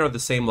Nico and Quinn are the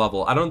same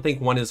level. I don't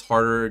think one is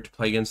harder to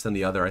play against than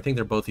the other. I think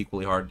they're both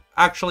equally hard.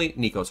 Actually,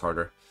 Nico's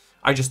harder.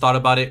 I just thought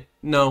about it.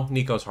 No,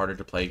 Nico's harder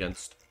to play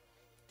against.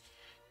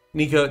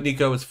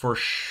 Nico is for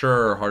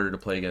sure harder to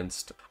play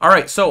against.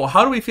 Alright, so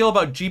how do we feel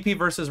about GP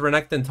versus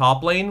Renekton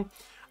top lane?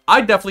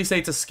 I'd definitely say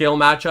it's a scale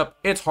matchup.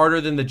 It's harder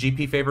than the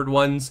GP favored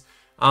ones.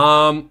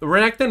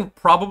 Renekton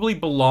probably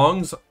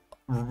belongs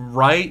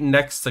right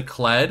next to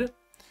Kled.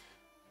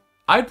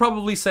 I'd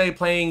probably say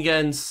playing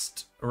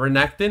against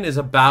Renekton is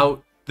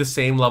about the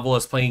same level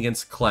as playing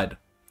against Kled.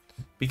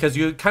 Because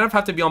you kind of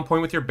have to be on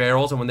point with your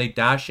barrels, and when they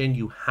dash in,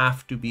 you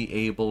have to be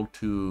able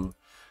to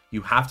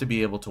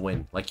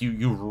win. Like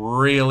you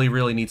really,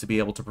 really need to be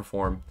able to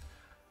perform.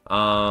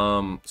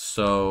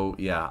 So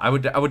yeah, I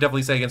would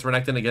definitely say against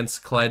Renekton,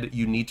 against Kled,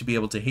 you need to be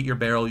able to hit your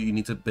barrel, you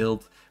need to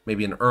build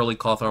maybe an early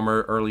cloth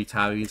armor, early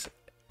tabbies.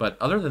 But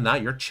other than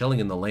that, you're chilling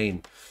in the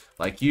lane.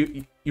 Like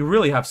you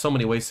really have so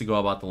many ways to go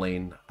about the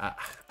lane.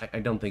 I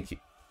don't think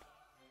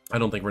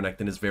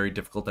Renekton is very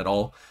difficult at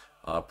all.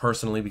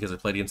 personally, because I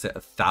played against it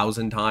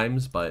 1,000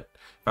 times. But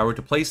if I were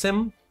to place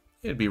him,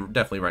 it'd be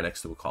definitely right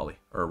next to Akali,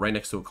 or right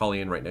next to Akali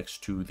and right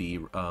next to the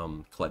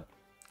Kled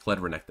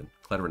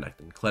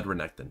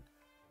Renekton.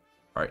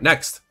 All right,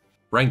 next,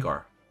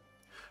 Rengar.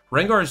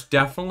 Rengar is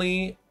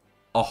definitely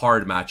a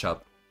hard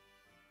matchup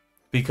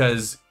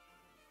because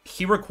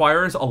he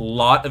requires a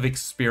lot of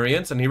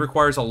experience and he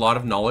requires a lot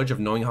of knowledge of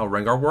knowing how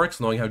Rengar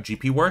works, knowing how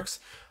GP works,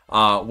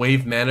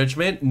 wave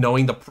management,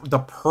 knowing the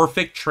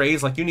perfect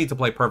trades. Like, you need to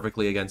play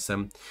perfectly against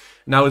him.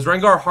 Now, is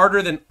Rengar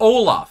harder than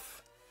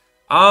Olaf?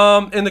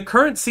 In the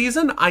current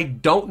season, I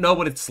don't know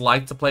what it's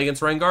like to play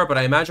against Rengar, but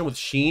I imagine with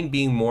Sheen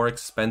being more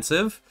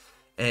expensive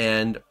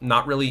and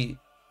not really,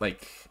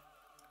 like,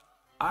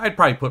 I'd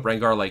probably put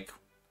Rengar, like,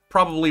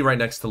 probably right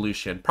next to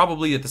Lucian.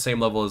 Probably at the same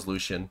level as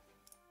Lucian.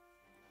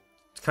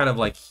 It's kind of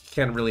like, he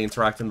can't really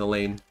interact in the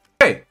lane.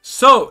 Okay,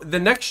 so the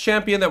next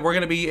champion that we're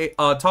going to be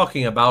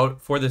talking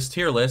about for this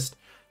tier list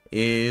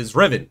is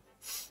Riven.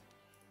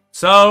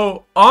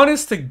 So,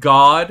 honest to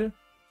God,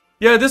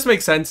 yeah, this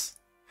makes sense.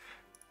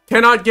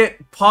 Cannot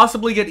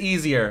possibly get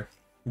easier.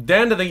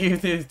 Dan, thank you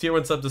for the tier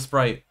 1 sub to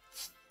Sprite.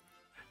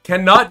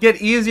 Cannot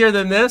get easier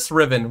than this,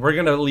 Riven. We're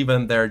going to leave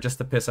him there just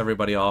to piss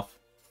everybody off.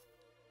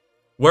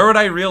 Where would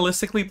I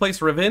realistically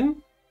place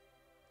Riven?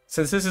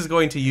 Since this is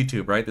going to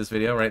YouTube, right? This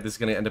video, right? This is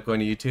going to end up going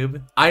to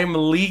YouTube. I am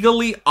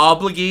legally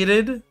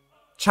obligated,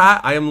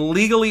 chat, I am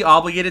legally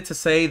obligated to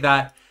say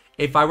that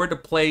if I were to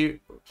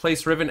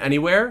place Riven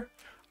anywhere,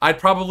 I'd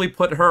probably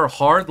put her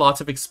hard,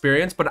 lots of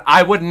experience, but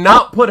I would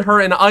not put her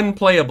in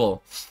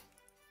unplayable.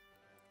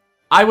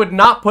 I would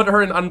not put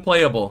her in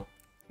unplayable.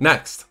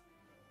 Next.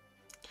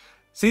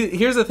 See,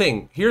 here's the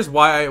thing. Here's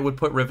why I would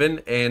put Riven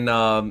in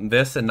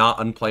this and not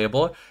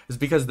unplayable. Is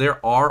because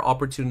there are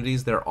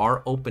opportunities, there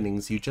are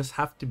openings. You just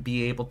have to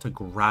be able to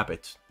grab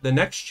it. The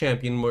next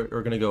champion we're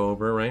going to go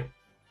over, right,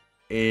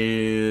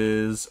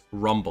 is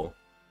Rumble.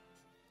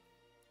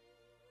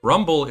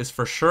 Rumble is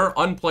for sure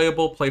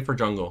unplayable, play for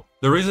jungle.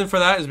 The reason for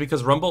that is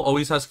because Rumble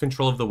always has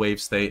control of the wave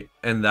state,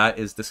 and that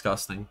is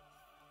disgusting.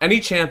 Any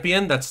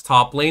champion that's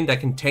top lane that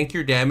can tank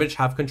your damage,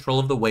 have control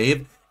of the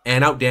wave,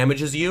 and out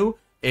damages you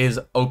is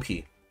OP.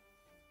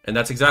 And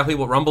that's exactly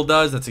what Rumble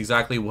does. That's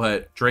exactly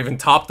what Draven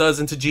top does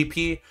into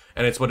GP,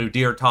 and it's what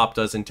Udyr top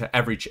does into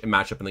every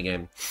matchup in the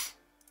game.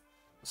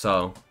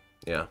 So,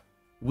 yeah.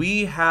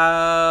 We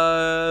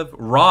have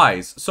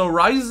Ryze. So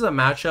Ryze is a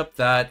matchup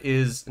that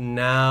is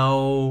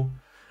now,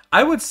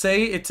 I would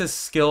say it's a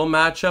skill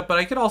matchup, but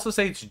I could also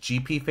say it's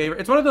GP favorite.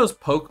 It's one of those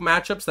poke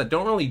matchups that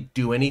don't really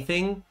do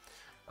anything.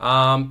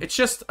 It's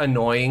just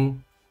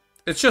annoying.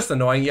 It's just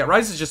annoying. Yeah,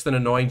 Ryze is just an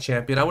annoying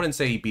champion. I wouldn't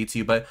say he beats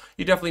you, but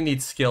you definitely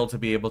need skill to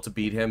be able to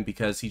beat him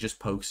because he just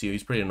pokes you.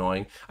 He's pretty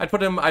annoying. I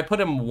put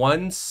him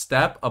one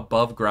step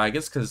above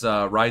Gragas because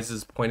Ryze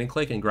is point and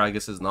click and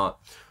Gragas is not.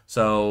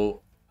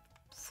 So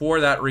for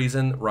that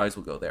reason, Ryze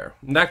will go there.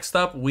 Next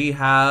up, we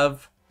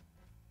have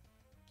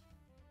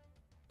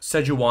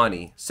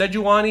Sejuani.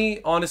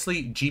 Sejuani,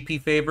 honestly,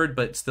 GP favored,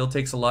 but still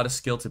takes a lot of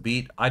skill to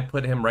beat. I'd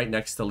put him right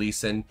next to Lee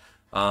Sin.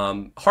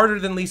 Harder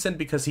than Lee Sin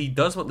because he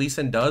does what Lee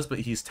Sin does, but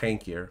he's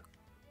tankier.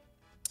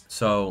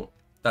 So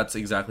that's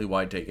exactly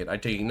why I'd take it.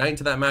 I'd take Ignite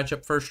into that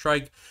matchup, First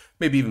Strike,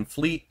 maybe even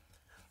Fleet.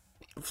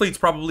 Fleet's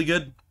probably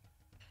good.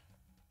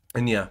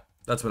 And yeah,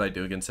 that's what I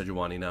do against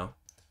Sejuani now.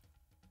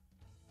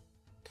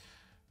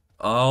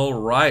 All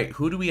right,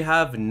 who do we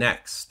have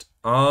next?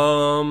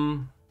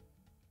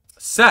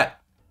 Set.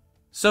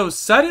 So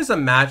Set is a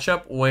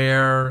matchup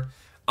where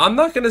I'm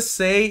not going to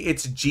say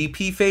it's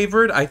GP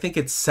favored. I think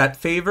it's Set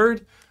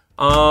favored.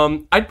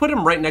 I'd put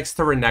him right next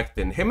to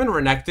Renekton. Him and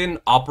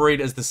Renekton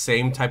operate as the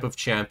same type of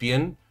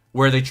champion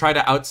where they try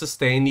to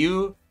out-sustain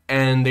you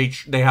and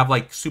they have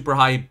like super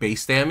high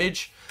base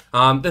damage.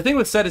 The thing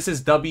with Set is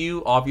his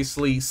W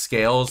obviously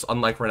scales,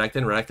 unlike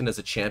Renekton. Renekton as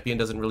a champion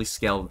doesn't really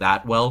scale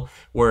that well,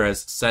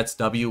 whereas Set's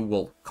W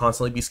will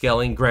constantly be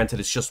scaling.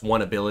 Granted, it's just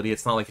one ability.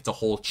 It's not like it's a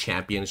whole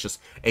champion. It's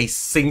just a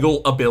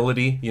single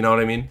ability, you know what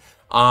I mean?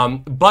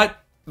 But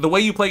the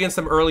way you play against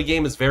them early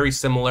game is very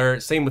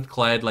similar. Same with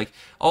Kled. Like,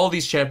 all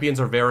these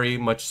champions are very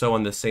much so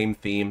on the same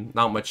theme.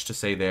 Not much to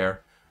say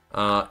there.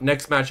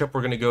 Next matchup,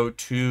 we're going to go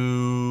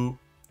to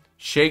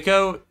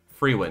Shaco,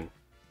 free win.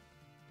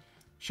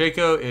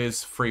 Shaco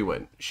is free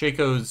win.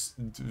 Shaco's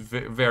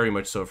very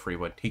much so free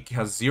win. He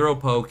has 0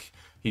 poke.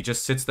 He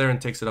just sits there and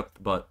takes it up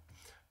the butt.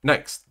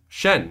 Next,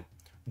 Shen.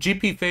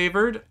 GP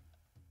favored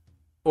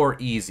or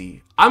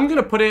easy? I'm going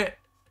to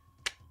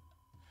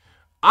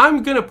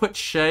put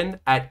Shen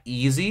at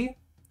easy,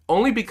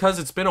 only because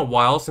it's been a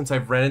while since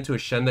I've ran into a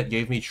Shen that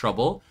gave me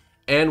trouble.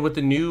 And with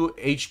the new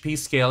HP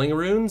scaling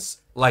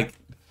runes, like,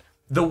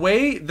 the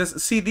way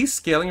these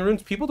scaling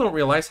runes, people don't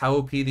realize how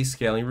OP these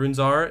scaling runes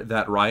are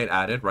that Riot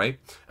added, right?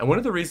 And one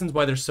of the reasons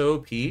why they're so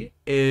OP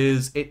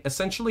is it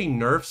essentially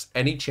nerfs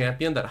any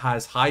champion that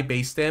has high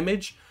base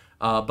damage,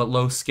 but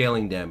low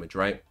scaling damage,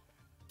 right?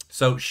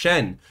 So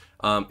Shen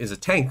is a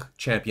tank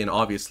champion,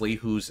 obviously,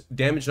 whose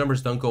damage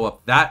numbers don't go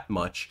up that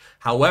much.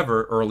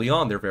 However, early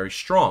on, they're very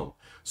strong.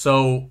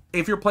 So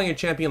if you're playing a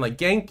champion like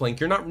Gangplank,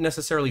 you're not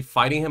necessarily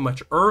fighting him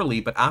much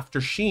early, but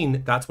after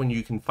Sheen, that's when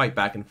you can fight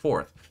back and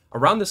forth.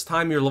 Around this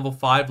time, you're level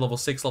 5, level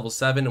 6, level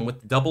 7, and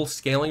with double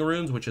scaling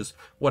runes, which is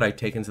what I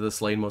take into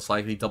this lane most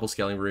likely, double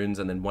scaling runes,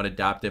 and then one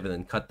adaptive, and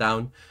then cut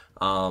down.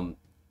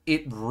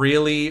 It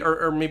really,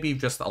 or maybe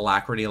just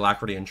Alacrity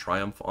and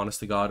Triumph,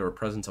 honest to God, or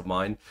Presence of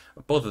Mind.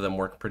 Both of them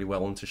work pretty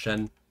well into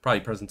Shen.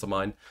 Probably Presence of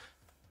Mind.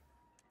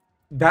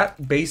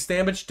 That base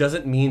damage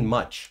doesn't mean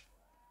much.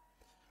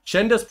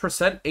 Shen does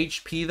percent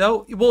HP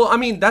though. Well, I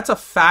mean, that's a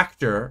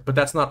factor, but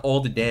that's not all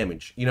the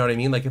damage. You know what I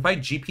mean? Like if I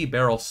GP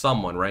barrel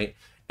someone, right?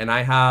 And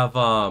I have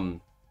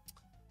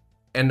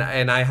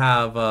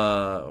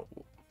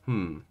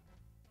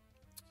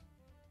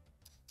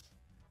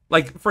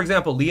like, for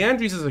example,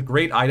 Liandry's is a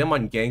great item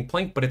on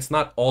Gangplank, but it's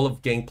not all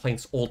of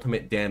Gangplank's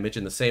ultimate damage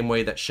in the same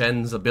way that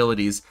Shen's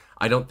abilities,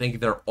 I don't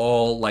think they're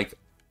all, like,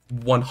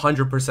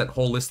 100%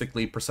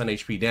 holistically percent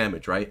HP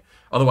damage, right?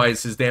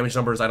 Otherwise, his damage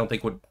numbers, I don't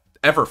think, would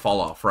ever fall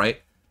off,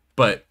 right?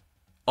 But,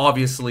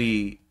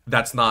 obviously,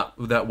 that's not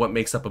what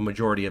makes up a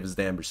majority of his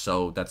damage,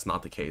 so that's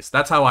not the case.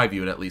 That's how I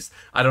view it, at least.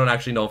 I don't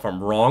actually know if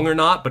I'm wrong or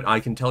not, but I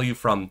can tell you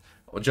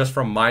just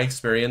from my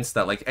experience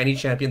that, like, any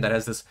champion that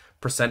has this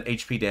percent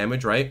HP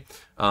damage, right,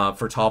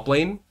 for top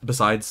lane,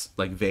 besides,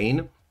 like,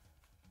 Vayne,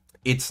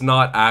 it's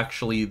not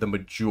actually the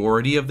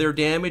majority of their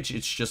damage,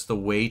 it's just a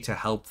way to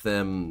help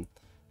them,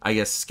 I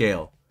guess,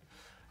 scale.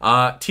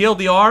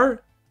 TLDR,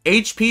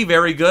 HP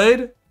very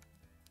good,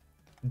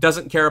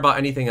 doesn't care about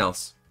anything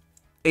else.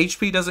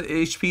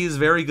 HP is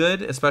very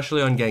good,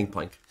 especially on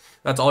Gangplank.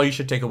 That's all you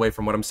should take away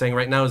from what I'm saying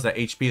right now, is that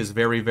HP is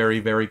very, very,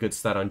 very good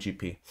stat on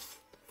GP.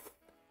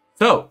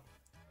 So,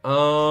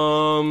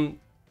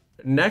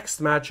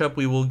 next matchup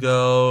we will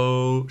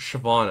go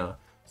Shyvana.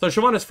 So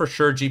Shyvana's for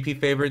sure GP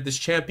favorite. This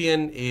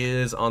champion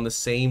is on the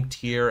same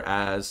tier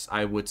as,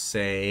 I would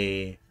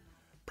say,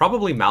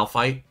 probably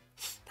Malphite.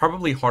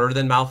 Probably harder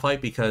than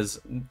Malphite because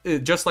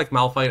just like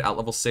Malphite at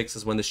level 6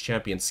 is when this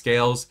champion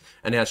scales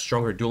and has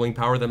stronger dueling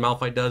power than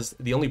Malphite does.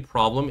 The only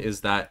problem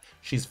is that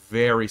she's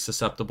very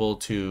susceptible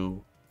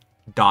to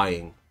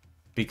dying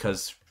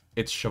because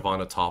it's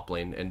Shyvana top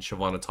lane and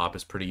Shyvana top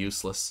is pretty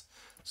useless.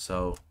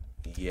 So,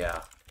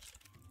 yeah.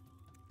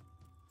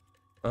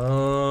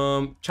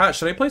 Chat,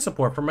 should I play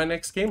support for my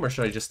next game or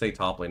should I just stay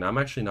top lane? I'm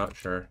actually not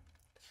sure.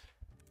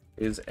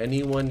 Is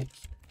anyone...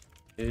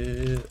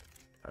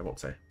 I won't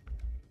say.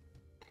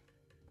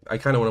 I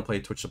kind of want to play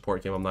a Twitch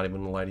support game. I'm not even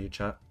going to lie to you,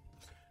 chat.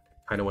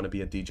 Kind of want to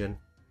be a degen.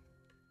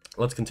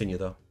 Let's continue,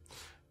 though.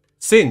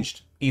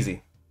 Singed.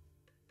 Easy.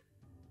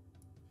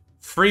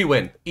 Free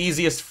win.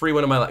 Easiest free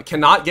win of my life.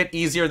 Cannot get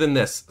easier than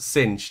this.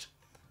 Singed.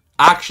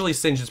 Actually,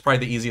 Singed is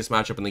probably the easiest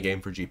matchup in the game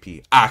for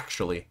GP.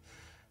 Actually.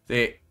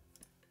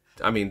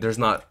 I mean, there's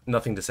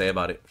nothing to say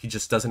about it. He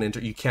just doesn't enter.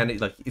 You can't,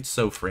 like, it's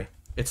so free.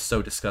 It's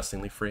so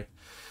disgustingly free.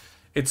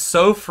 It's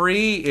so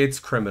free, it's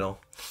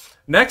criminal.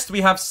 Next, we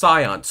have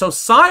Sion. So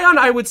Sion,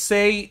 I would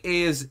say,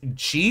 is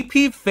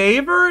GP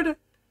favored.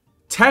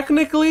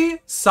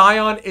 Technically,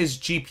 Sion is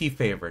GP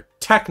favored.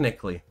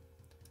 Technically.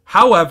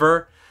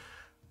 However,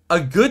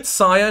 a good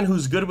Sion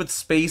who's good with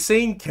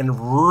spacing can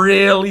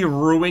really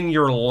ruin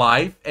your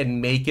life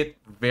and make it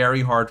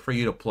very hard for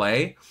you to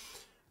play.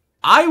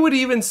 I would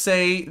even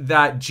say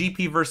that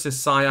GP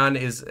versus Sion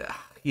is...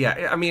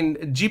 Yeah, I mean,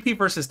 GP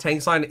versus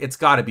Tank Sion, it's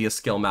got to be a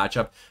skill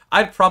matchup.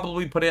 I'd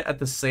probably put it at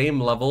the same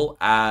level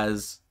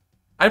as...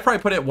 I'd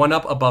probably put it one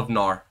up above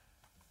Gnar.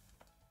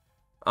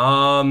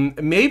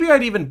 Maybe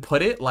I'd even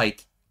put it,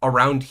 like,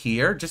 around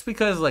here, just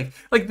because, like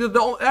I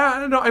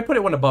don't know, I put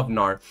it one above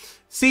Gnar.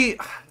 See,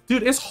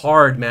 dude, it's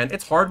hard, man.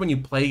 It's hard when you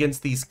play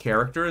against these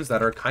characters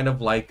that are kind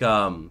of like,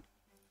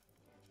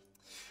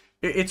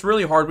 it's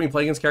really hard when you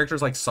play against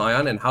characters like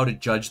Sion and how to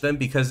judge them,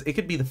 because it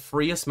could be the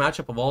freest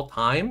matchup of all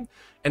time.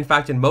 In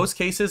fact, in most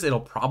cases, it'll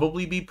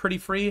probably be pretty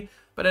free,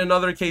 but in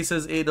other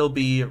cases, it'll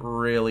be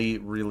really,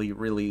 really,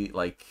 really,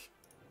 like...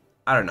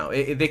 I don't know.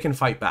 They can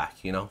fight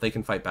back, you know? They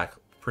can fight back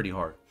pretty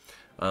hard.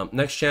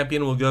 Next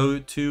champion will go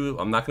to...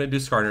 I'm not going to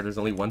do Skarner. There's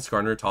only one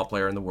Skarner top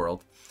player in the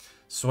world.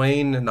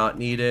 Swain, not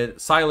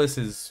needed. Silas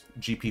is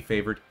GP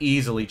favored.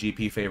 Easily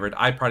GP favored.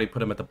 I'd probably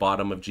put him at the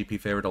bottom of GP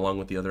favored along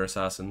with the other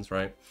assassins,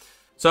 right?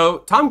 So,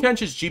 Tahm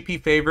Kench is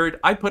GP favored.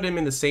 I'd put him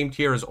in the same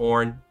tier as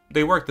Ornn.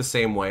 They work the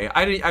same way.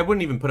 I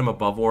wouldn't even put him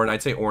above Ornn.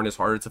 I'd say Ornn is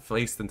harder to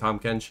face than Tahm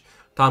Kench.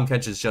 Tahm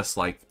Kench is just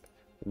like...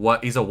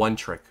 He's a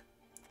one-trick.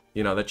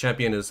 You know, the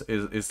champion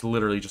is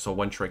literally just a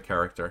one-trick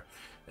character.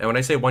 And when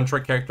I say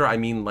one-trick character, I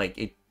mean, like,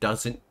 it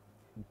doesn't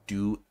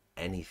do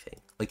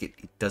anything. Like,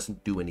 it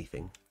doesn't do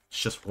anything.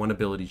 It's just one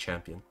ability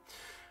champion.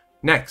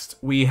 Next,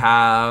 we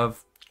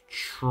have...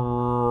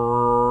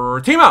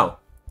 Teemo!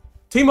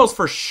 Teemo's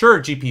for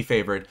sure GP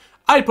favored.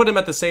 I'd put him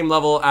at the same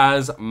level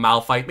as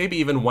Malphite. Maybe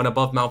even one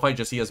above Malphite,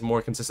 just he has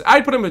more consistent...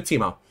 I'd put him with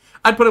Teemo.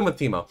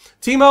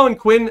 Teemo and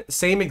Quinn,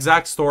 same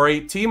exact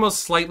story. Teemo's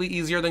slightly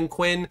easier than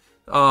Quinn.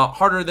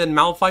 Harder than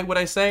Malphite, would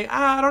I say?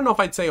 I don't know if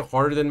I'd say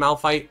harder than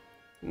Malphite.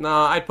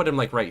 Nah, I'd put him,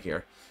 like, right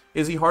here.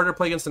 Is he harder to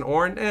play against an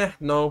Ornn?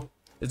 No.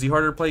 Is he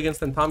harder to play against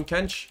than Tahm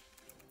Kench?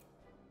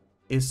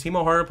 Is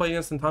Teemo harder to play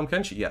against than Tahm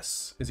Kench?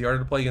 Yes. Is he harder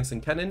to play against than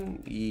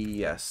Kennen?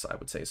 Yes, I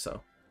would say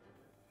so.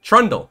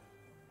 Trundle.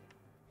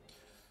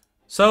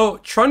 So,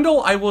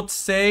 Trundle, I would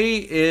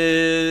say,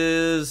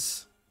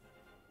 is...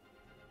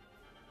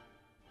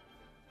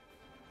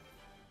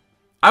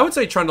 I would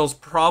say Trundle's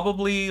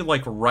probably,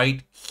 like,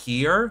 right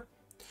here.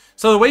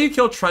 So, the way you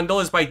kill Trundle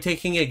is by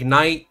taking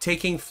Ignite,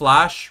 taking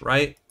Flash,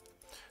 right?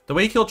 The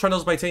way you kill Trundle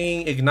is by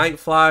taking Ignite,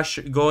 Flash,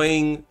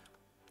 going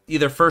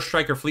either First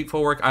Strike or Fleet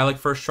Footwork. I like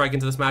First Strike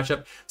into this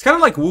matchup. It's kind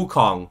of like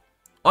Wukong.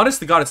 Honest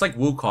to God, it's like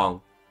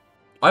Wukong.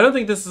 I don't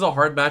think this is a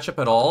hard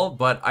matchup at all,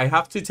 but I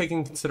have to take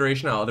into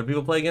consideration how other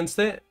people play against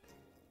it.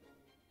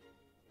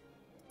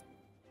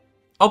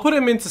 I'll put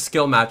him into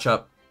skill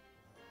matchup.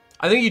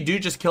 I think you do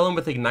just kill him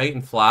with Ignite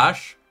and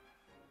Flash.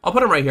 I'll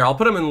put him right here. I'll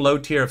put him in low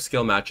tier of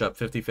skill matchup,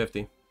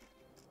 50-50.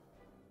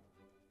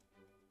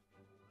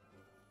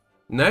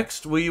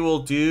 Next, we will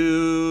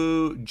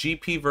do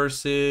GP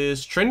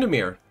versus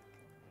Tryndamere.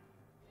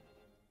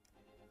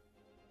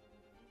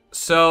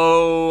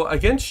 So,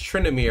 against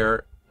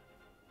Tryndamere,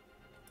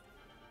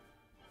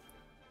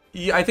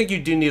 I think you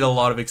do need a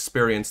lot of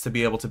experience to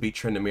be able to beat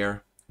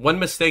Tryndamere. One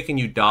mistake and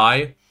you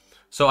die.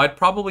 So I'd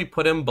probably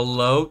put him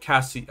below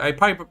Cassie.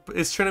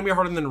 Is Tryndamere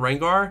harder than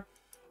Rengar?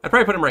 I'd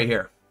probably put him right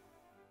here.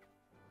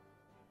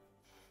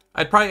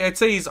 I'd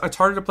say it's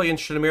harder to play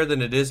against Tryndamere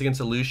than it is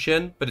against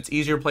Lucian, but it's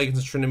easier to play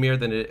against Tryndamere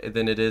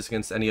than it is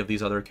against any of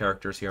these other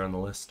characters here on the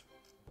list.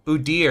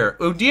 Udyr.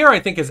 Udyr,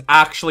 I think, is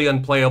actually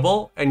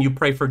unplayable, and you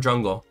pray for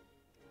jungle.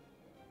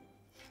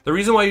 The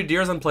reason why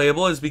Udyr is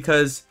unplayable is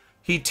because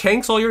he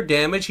tanks all your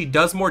damage, he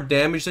does more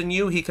damage than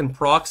you, he can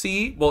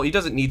proxy. Well, he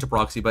doesn't need to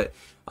proxy, but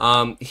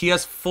he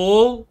has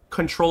full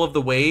control of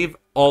the wave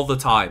all the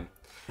time.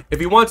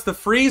 If he wants to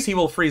freeze, he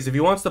will freeze. If he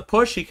wants to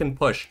push, he can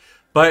push.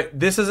 But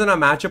this isn't a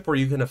matchup where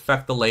you can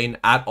affect the lane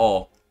at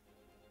all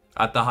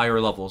at the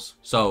higher levels.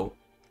 So,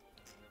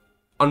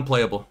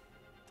 unplayable.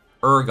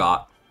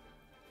 Urgot.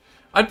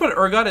 I'd put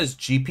Urgot as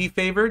GP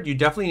favored. You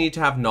definitely need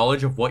to have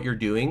knowledge of what you're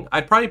doing.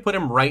 I'd probably put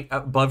him right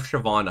above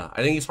Shyvana.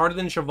 I think he's harder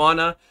than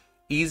Shyvana,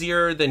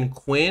 easier than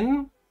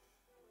Quinn.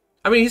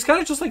 I mean, he's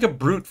kind of just like a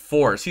brute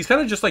force. He's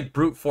kind of just like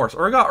brute force.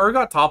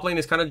 Urgot top lane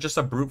is kind of just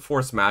a brute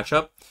force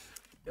matchup.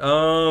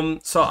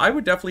 So I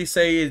would definitely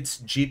say it's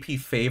GP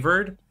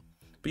favored.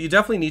 But you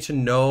definitely need to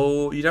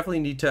know,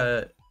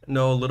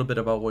 know a little bit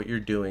about what you're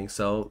doing.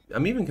 So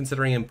I'm even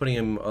considering putting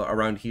him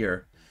around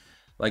here.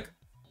 Like,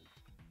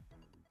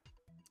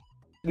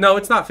 no,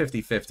 it's not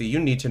 50-50. You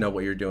need to know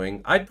what you're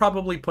doing. I'd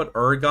probably put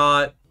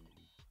Urgot.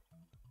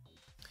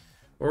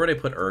 Where would I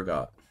put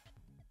Urgot?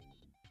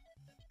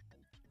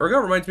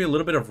 Urgot reminds me a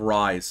little bit of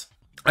Ryze.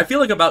 I feel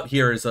like about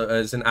here is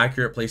an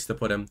accurate place to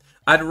put him.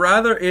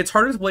 It's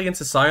harder to play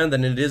against a Sion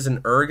than it is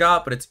an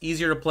Urgot, but it's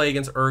easier to play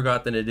against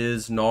Urgot than it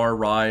is Gnar,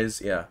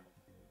 Ryze, yeah.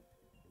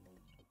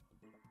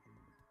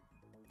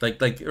 Right,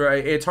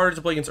 it's harder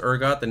to play against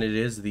Urgot than it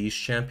is these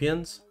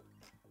champions.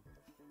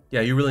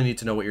 Yeah, you really need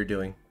to know what you're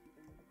doing.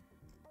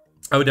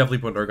 I would definitely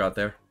put Urgot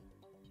there.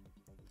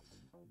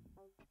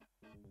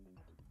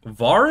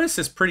 Varus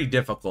is pretty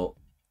difficult.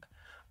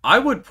 I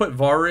would put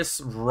Varus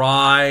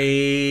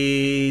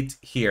right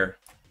here.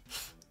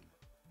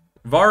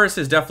 Varus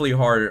is definitely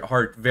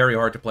very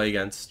hard to play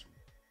against.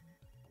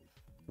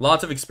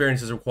 Lots of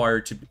experience is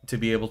required to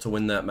be able to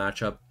win that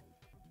matchup.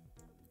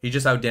 He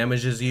just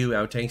outdamages you,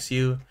 outtanks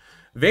you.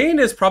 Vayne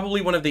is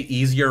probably one of the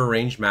easier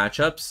range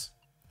matchups.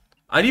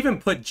 I'd even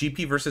put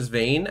GP versus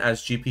Vayne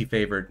as GP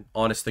favored,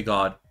 honest to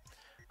God.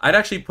 I'd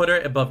actually put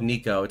it above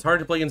Neeko. It's harder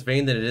to play against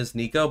Vayne than it is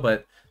Neeko,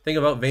 but the thing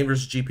about Vayne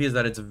versus GP is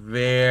that it's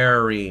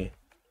very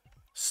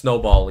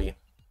snowbally.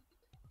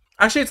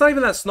 Actually, it's not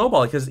even that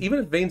snowbally, because even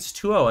if Vayne's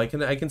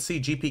 2-0, I can see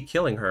GP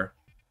killing her.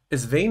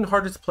 Is Vayne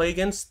harder to play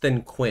against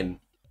than Quinn?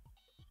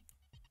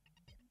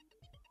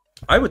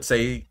 I would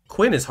say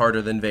Quinn is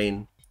harder than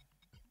Vayne.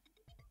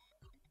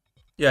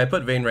 Yeah, I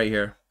put Vayne right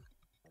here.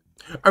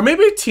 Or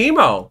maybe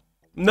Teemo.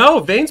 No,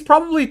 Vayne's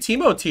probably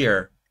Teemo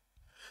tier.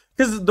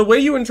 Because the way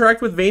you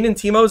interact with Vayne and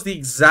Teemo is the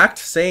exact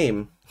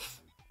same.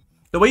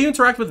 The way you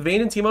interact with Vayne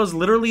and Teemo is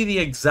literally the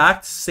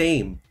exact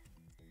same.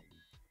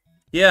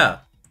 Yeah.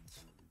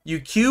 You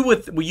Q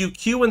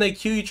when they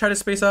Q, you try to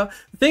space out.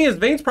 The thing is,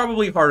 Vayne's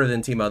probably harder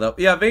than Teemo, though.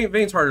 Yeah,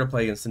 Vayne's harder to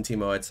play against than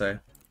Teemo, I'd say.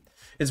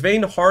 Is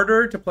Vayne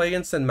harder to play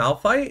against than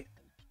Malphite?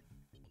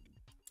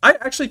 I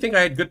actually think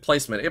I had good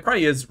placement. It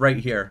probably is right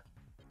here.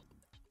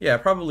 Yeah,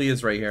 it probably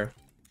is right here.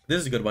 This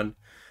is a good one.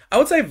 I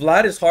would say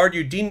Vlad is hard.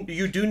 You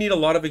do need a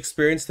lot of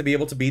experience to be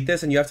able to beat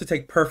this, and you have to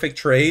take perfect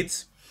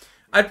trades.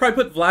 I'd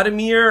probably put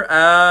Vladimir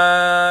at...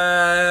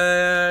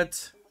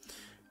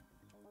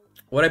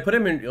 Would I put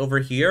him in over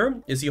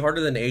here? Is he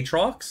harder than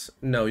Aatrox?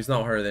 No, he's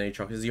not harder than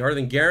Aatrox. Is he harder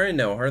than Garen?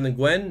 No. Harder than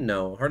Gwen?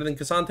 No. Harder than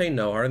Cassante?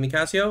 No. Harder than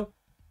Cassio?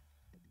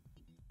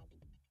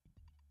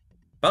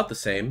 About the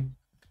same.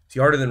 Is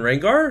he harder than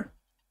Rengar?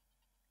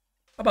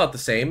 About the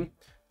same.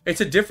 It's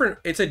a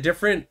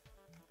different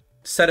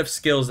set of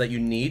skills that you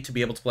need to be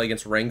able to play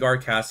against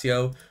Rengar,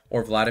 Cassio,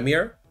 or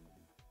Vladimir.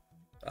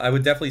 I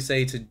would definitely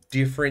say it's a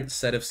different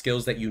set of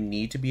skills that you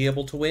need to be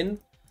able to win.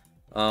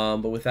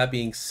 But with that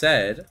being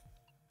said,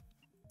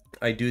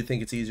 I do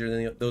think it's easier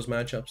than those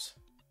matchups.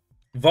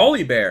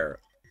 Volibear.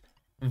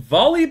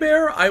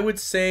 Volibear, I would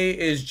say,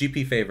 is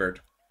GP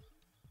favored.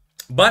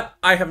 But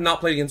I have not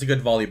played against a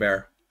good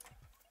Volibear.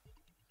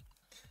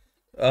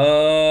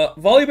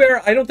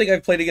 Volibear, I don't think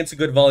I've played against a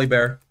good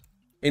Volibear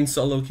in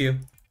solo queue.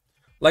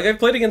 Like, I've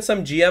played against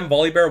some GM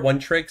Volibear one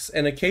tricks,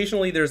 and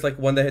occasionally there's like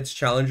one that hits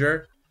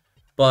Challenger.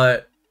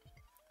 But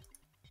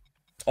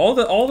all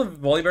the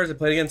Volibears I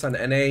played against on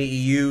NA,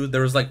 EU,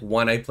 there was like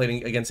one I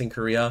played against in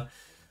Korea.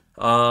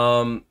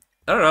 I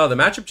don't know, the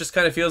matchup just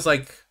kind of feels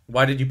like,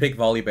 why did you pick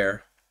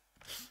Volibear?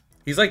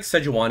 He's like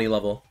Sejuani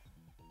level.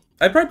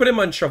 I'd probably put him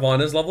on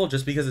Shyvana's level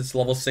just because it's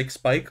level 6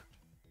 spike.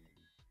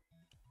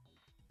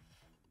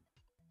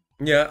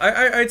 Yeah,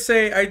 I'd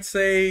say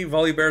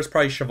Volibear is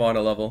probably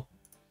Shyvana level.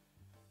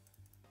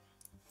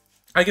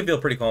 I can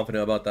feel pretty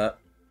confident about that.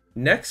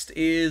 Next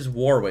is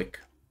Warwick.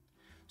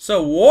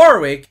 So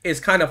Warwick is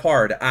kind of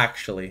hard,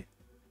 actually.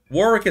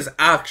 Warwick is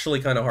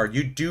actually kind of hard.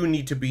 You do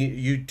need to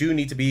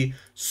be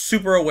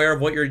super aware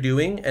of what you're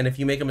doing, and if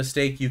you make a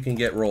mistake, you can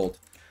get rolled.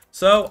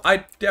 So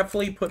I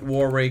definitely put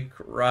Warwick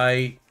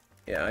right.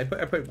 Yeah, I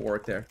put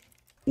Warwick there.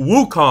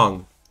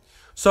 Wukong.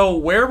 So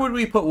where would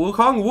we put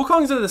Wukong?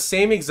 Wukong's at the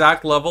same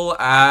exact level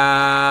as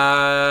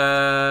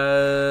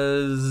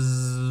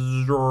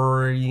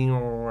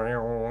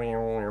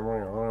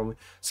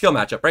skill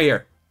matchup right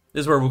here.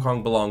 This is where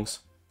Wukong belongs.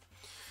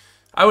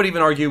 I would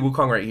even argue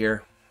Wukong right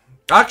here.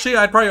 Actually,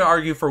 I'd probably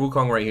argue for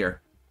Wukong right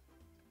here.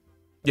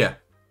 Yeah,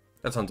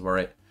 that sounds about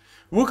right.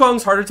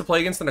 Wukong's harder to play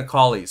against than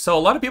Akali. So a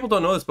lot of people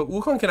don't know this, but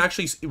Wukong can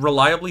actually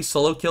reliably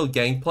solo kill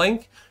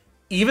Gangplank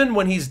even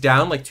when he's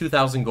down like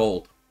 2,000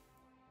 gold.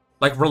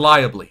 Like,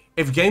 reliably.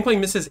 If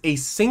Gangplank misses a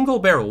single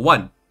barrel,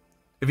 one.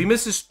 If he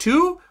misses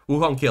two,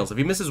 Wukong kills. If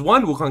he misses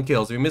one, Wukong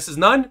kills. If he misses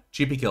none,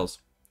 GP kills.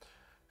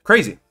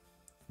 Crazy.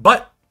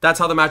 But that's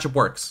how the matchup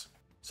works.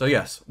 So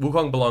yes,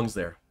 Wukong belongs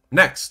there.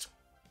 Next.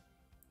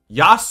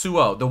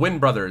 Yasuo, the Wind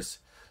Brothers.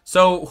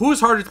 So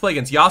who's harder to play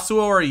against,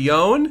 Yasuo or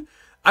Yone?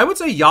 I would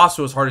say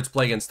Yasuo is harder to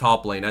play against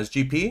top lane as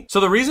GP. So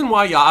the reason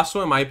why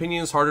Yasuo, in my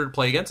opinion, is harder to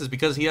play against is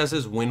because he has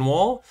his win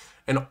wall.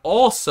 And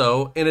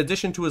also, in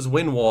addition to his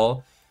win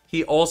wall,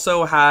 he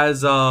also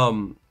has,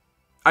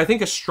 I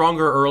think, a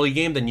stronger early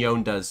game than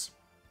Yone does.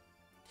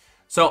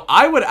 So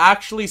I would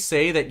actually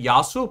say that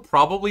Yasuo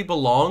probably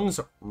belongs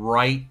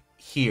right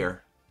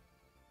here.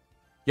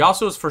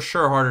 Yasuo is for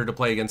sure harder to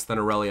play against than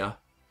Aurelia,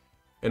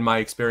 in my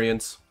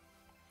experience.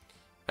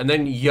 And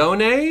then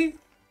Yone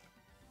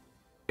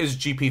is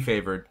GP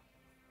favored.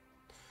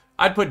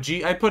 I'd put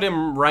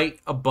him right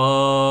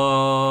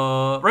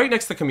above, right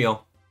next to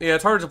Camille. Yeah,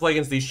 it's harder to play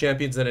against these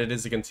champions than it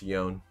is against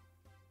Yone.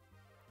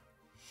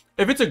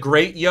 If it's a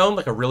great Yone,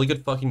 like a really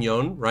good fucking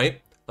Yone, right?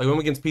 Like when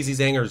against PC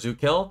Zhang or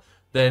Zookill,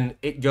 then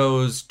it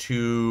goes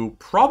to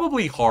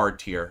probably hard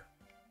tier.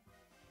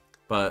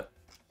 But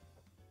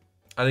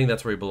I think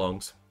that's where he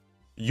belongs.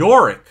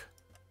 Yorick.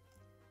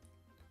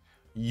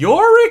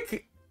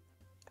 Yorick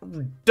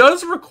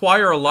does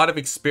require a lot of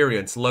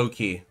experience,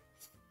 low-key.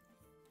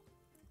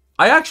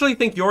 I actually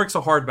think Yorick's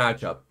a hard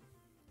matchup.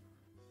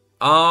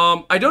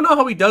 I don't know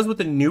how he does with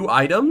the new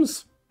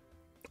items.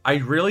 I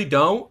really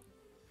don't.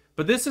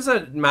 But this is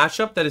a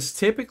matchup that is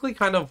typically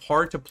kind of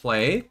hard to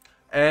play.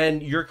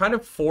 And you're kind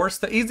of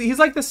forced to... He's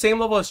like the same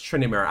level as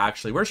Tryndamere,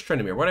 actually. Where's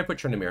Tryndamere? Where did I put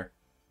Tryndamere?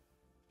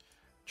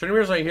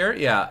 Tryndamere's right here?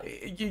 Yeah.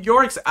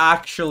 Yorick's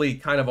actually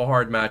kind of a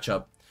hard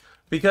matchup.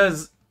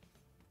 Because...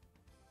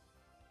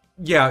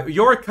 yeah,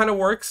 Yorick kind of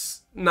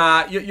works.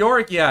 Nah,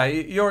 Yorick, yeah.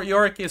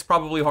 Yorick is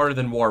probably harder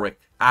than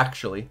Warwick,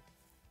 actually.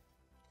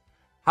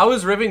 How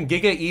is Riven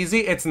Giga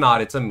easy? It's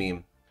not. It's a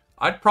meme.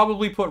 I'd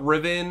probably put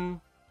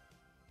Riven...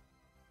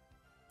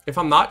 if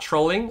I'm not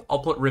trolling, I'll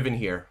put Riven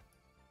here.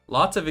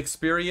 Lots of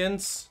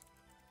experience,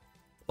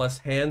 less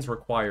hands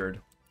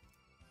required.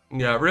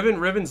 Yeah,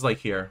 Riven's like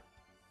here.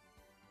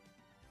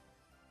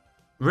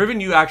 Riven,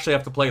 you actually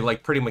have to play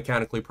like pretty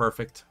mechanically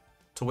perfect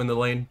to win the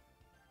lane.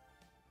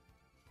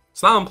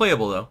 It's not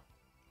unplayable though.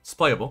 It's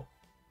playable.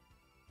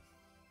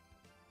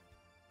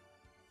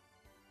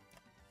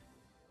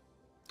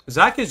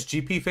 Zac is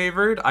GP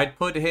favored. I'd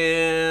put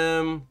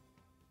him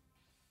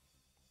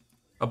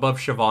above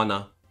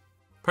Shyvana.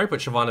 Probably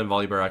put Shyvana and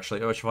Volibear,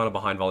 actually. Oh, Shyvana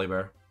behind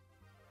Volibear.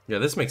 Yeah,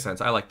 this makes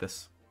sense. I like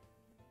this.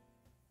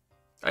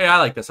 Oh, yeah, I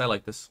like this. I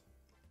like this.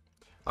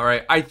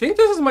 Alright, I think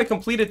this is my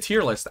completed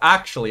tier list,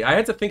 actually. I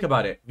had to think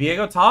about it.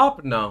 Viego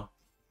top? No.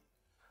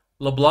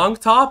 LeBlanc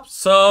top?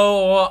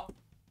 So...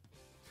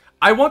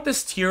 I want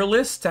this tier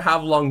list to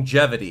have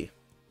longevity,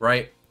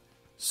 right?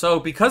 So,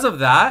 because of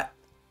that,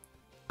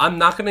 I'm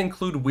not going to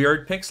include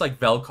weird picks like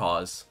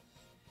Vel'Koz.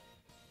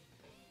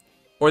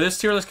 Or this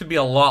tier list could be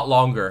a lot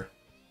longer.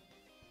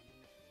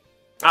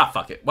 Ah,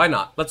 fuck it. Why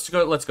not? Let's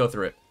go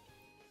through it.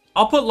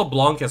 I'll put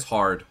LeBlanc as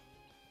hard.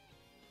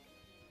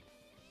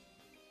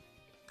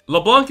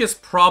 LeBlanc is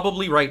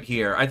probably right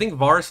here. I think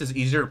Varus is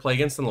easier to play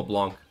against than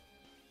LeBlanc.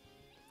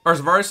 Or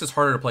Varus is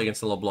harder to play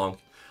against than LeBlanc.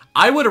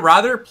 I would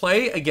rather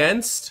play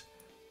against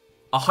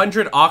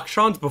 100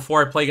 Akshans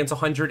before I play against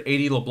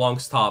 180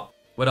 LeBlanc's top.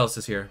 What else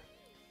is here?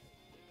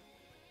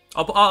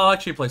 I'll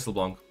actually place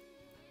LeBlanc.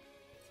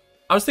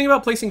 I was thinking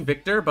about placing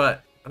Victor,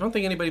 but I don't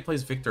think anybody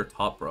plays Victor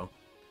top, bro.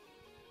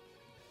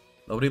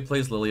 Nobody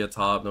plays Lilia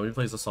top. Nobody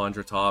plays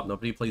Lissandra top.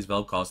 Nobody plays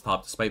Vel'Koz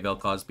top, despite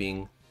Vel'Koz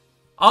being...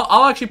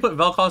 I'll actually put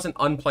Vel'Koz in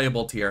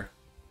unplayable tier.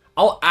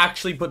 I'll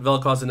actually put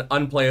Vel'Koz in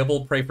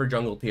unplayable, pray for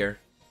jungle tier.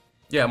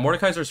 Yeah,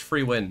 Mordekaiser's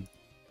free win.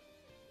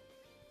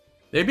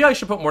 Maybe I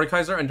should put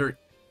Mordekaiser under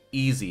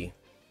easy.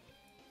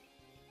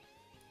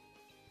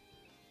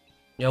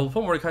 Yeah, we'll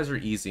put Mordekaiser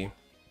easy.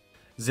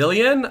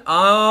 Zillion?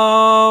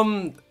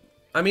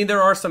 I mean,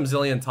 there are some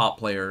Zillion top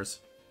players.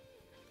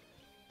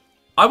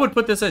 I would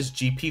put this as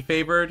GP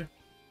favored.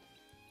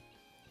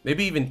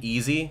 Maybe even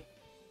easy.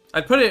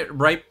 I'd put it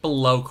right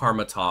below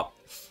Karma top.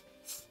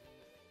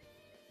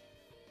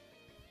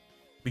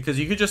 Because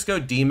you could just go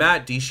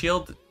D-Mat,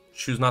 D-Shield,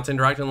 choose not to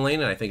interact in the lane,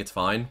 and I think it's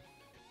fine.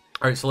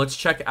 Alright, so let's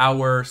check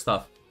our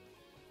stuff.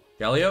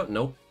 Galio?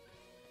 Nope.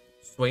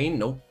 Swain?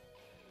 Nope.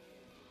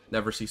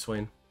 Never see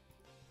Swain.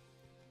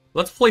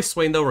 Let's play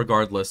Swain, though,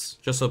 regardless,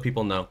 just so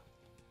people know.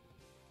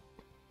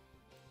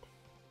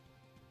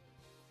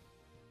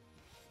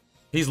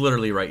 He's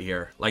literally right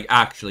here. Like,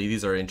 actually,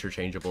 these are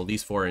interchangeable.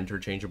 These four are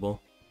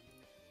interchangeable.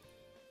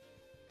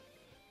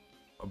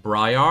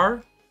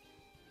 Briar?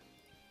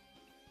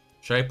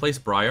 Should I place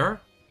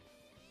Briar?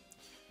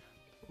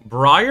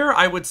 Briar,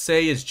 I would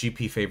say, is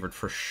GP favored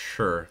for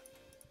sure.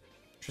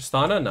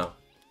 Tristana? No.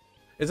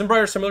 Isn't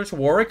Briar similar to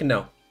Warwick?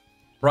 No.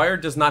 Briar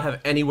does not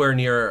have anywhere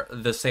near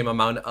the same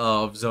amount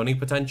of zoning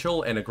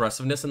potential and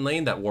aggressiveness in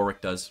lane that Warwick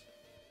does.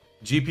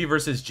 GP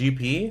versus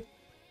GP?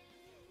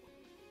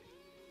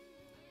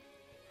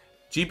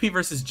 GP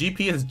versus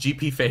GP is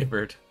GP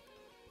favored.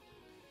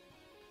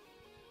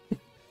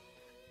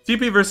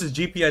 GP versus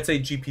GP, I'd say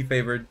GP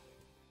favored.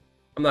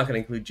 I'm not going to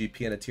include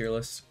GP in a tier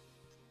list.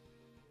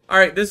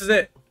 Alright, this is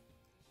it.